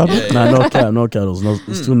library card? Nah, no cattles. No,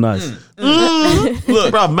 it's too nice.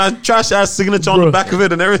 Look, bro, man, trash ass signature on the back of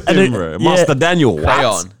it and everything, And it- bro. yeah. Master Daniel. What?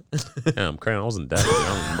 Crayon. Damn, crayon. I wasn't that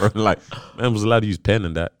young, bro. Like, man was allowed to use pen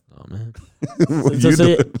and that. Oh, man.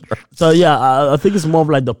 I think it's more of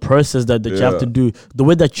like the process that you have to do. The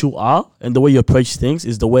way that you are and the way you approach things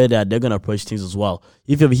is the way that they're gonna approach things as well.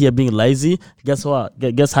 If you're here being lazy, guess what?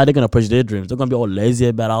 Guess how they're gonna approach their dreams. They're gonna be all lazy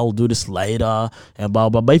about, I'll do this later and blah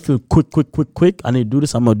blah. But if you're quick, I need to do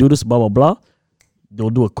this. I'm gonna do this. Blah blah blah. They'll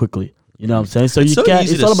do it quickly. You know what I'm saying? So It's you so can't.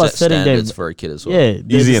 easy It's to all about set setting them. standards for a kid as well. Yeah,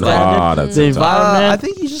 Easy and hard at The the same time. environment. I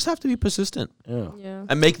think you just have to be persistent Yeah.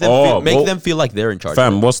 and make them feel like they're in charge. of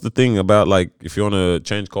Fam, it. what's the thing about, like, if you want to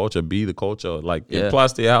change culture, be the culture. Like, it Yeah.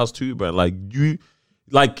 applies to your house too, but like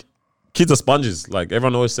kids are sponges. Like,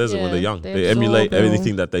 everyone always says it when Yeah, they're young. they They emulate absorb it all.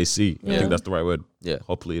 everything that they see. I Yeah. think that's the right word. Yeah.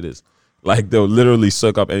 Hopefully it is. Like, they'll literally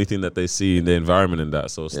soak up anything that they see in the environment and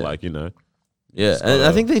that. So it's like, Yeah, and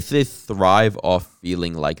I think they thrive off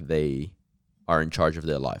feeling like they are in charge of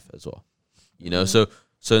their life as well.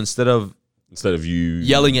 So instead of you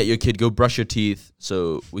yelling at your kid, go brush your teeth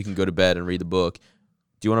so we can go to bed and read the book.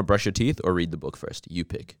 Do you want to brush your teeth or read the book first? You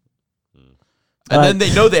pick. And then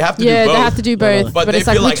they know they have to do both. Yeah, they have to do both. But But they it's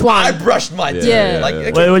like, feel which like, I one? brushed my teeth. Yeah. Like, Yeah.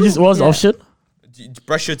 okay, Wait, what was the Yeah. option? do you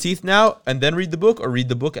brush your teeth now and then read the book, or read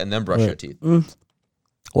the book and then brush your teeth?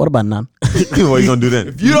 What about none? what are you gonna do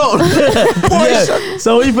then? You don't.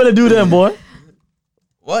 So what you gonna do then, boy?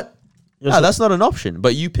 What? No, that's not an option.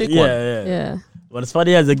 But you pick one. Yeah. Yeah. But it's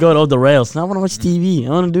funny as they go off the rails. Now I want to watch TV. I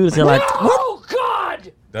want to do this. They're like,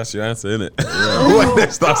 That's your answer, isn't it? When they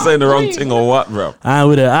start saying the wrong thing or what, bro? I'm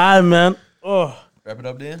with it. Man. Wrap it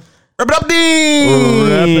up, Dan. Wrap it up,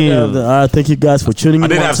 Dean! Thank you guys for tuning I in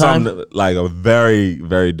did one have time. something like a very,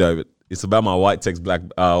 very dope. It's about my white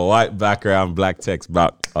background, black text.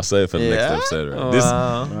 But I'll say it for the next episode. Right?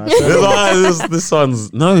 This one's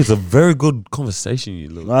it's a very good conversation. You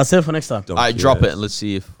look. I'll say it for next time. All right, drop it and let's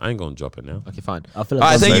see if. I ain't gonna drop it now. Okay, fine. I feel All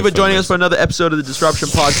right, like thank you for safe joining for us for another episode of the Disruption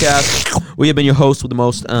Podcast. We have been your host with the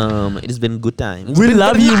most. It has been good times. we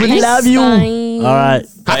love you. We love you. Nice. All right.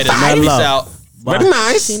 Peace love. out. Very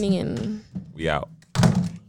nice. Tuning in. We out.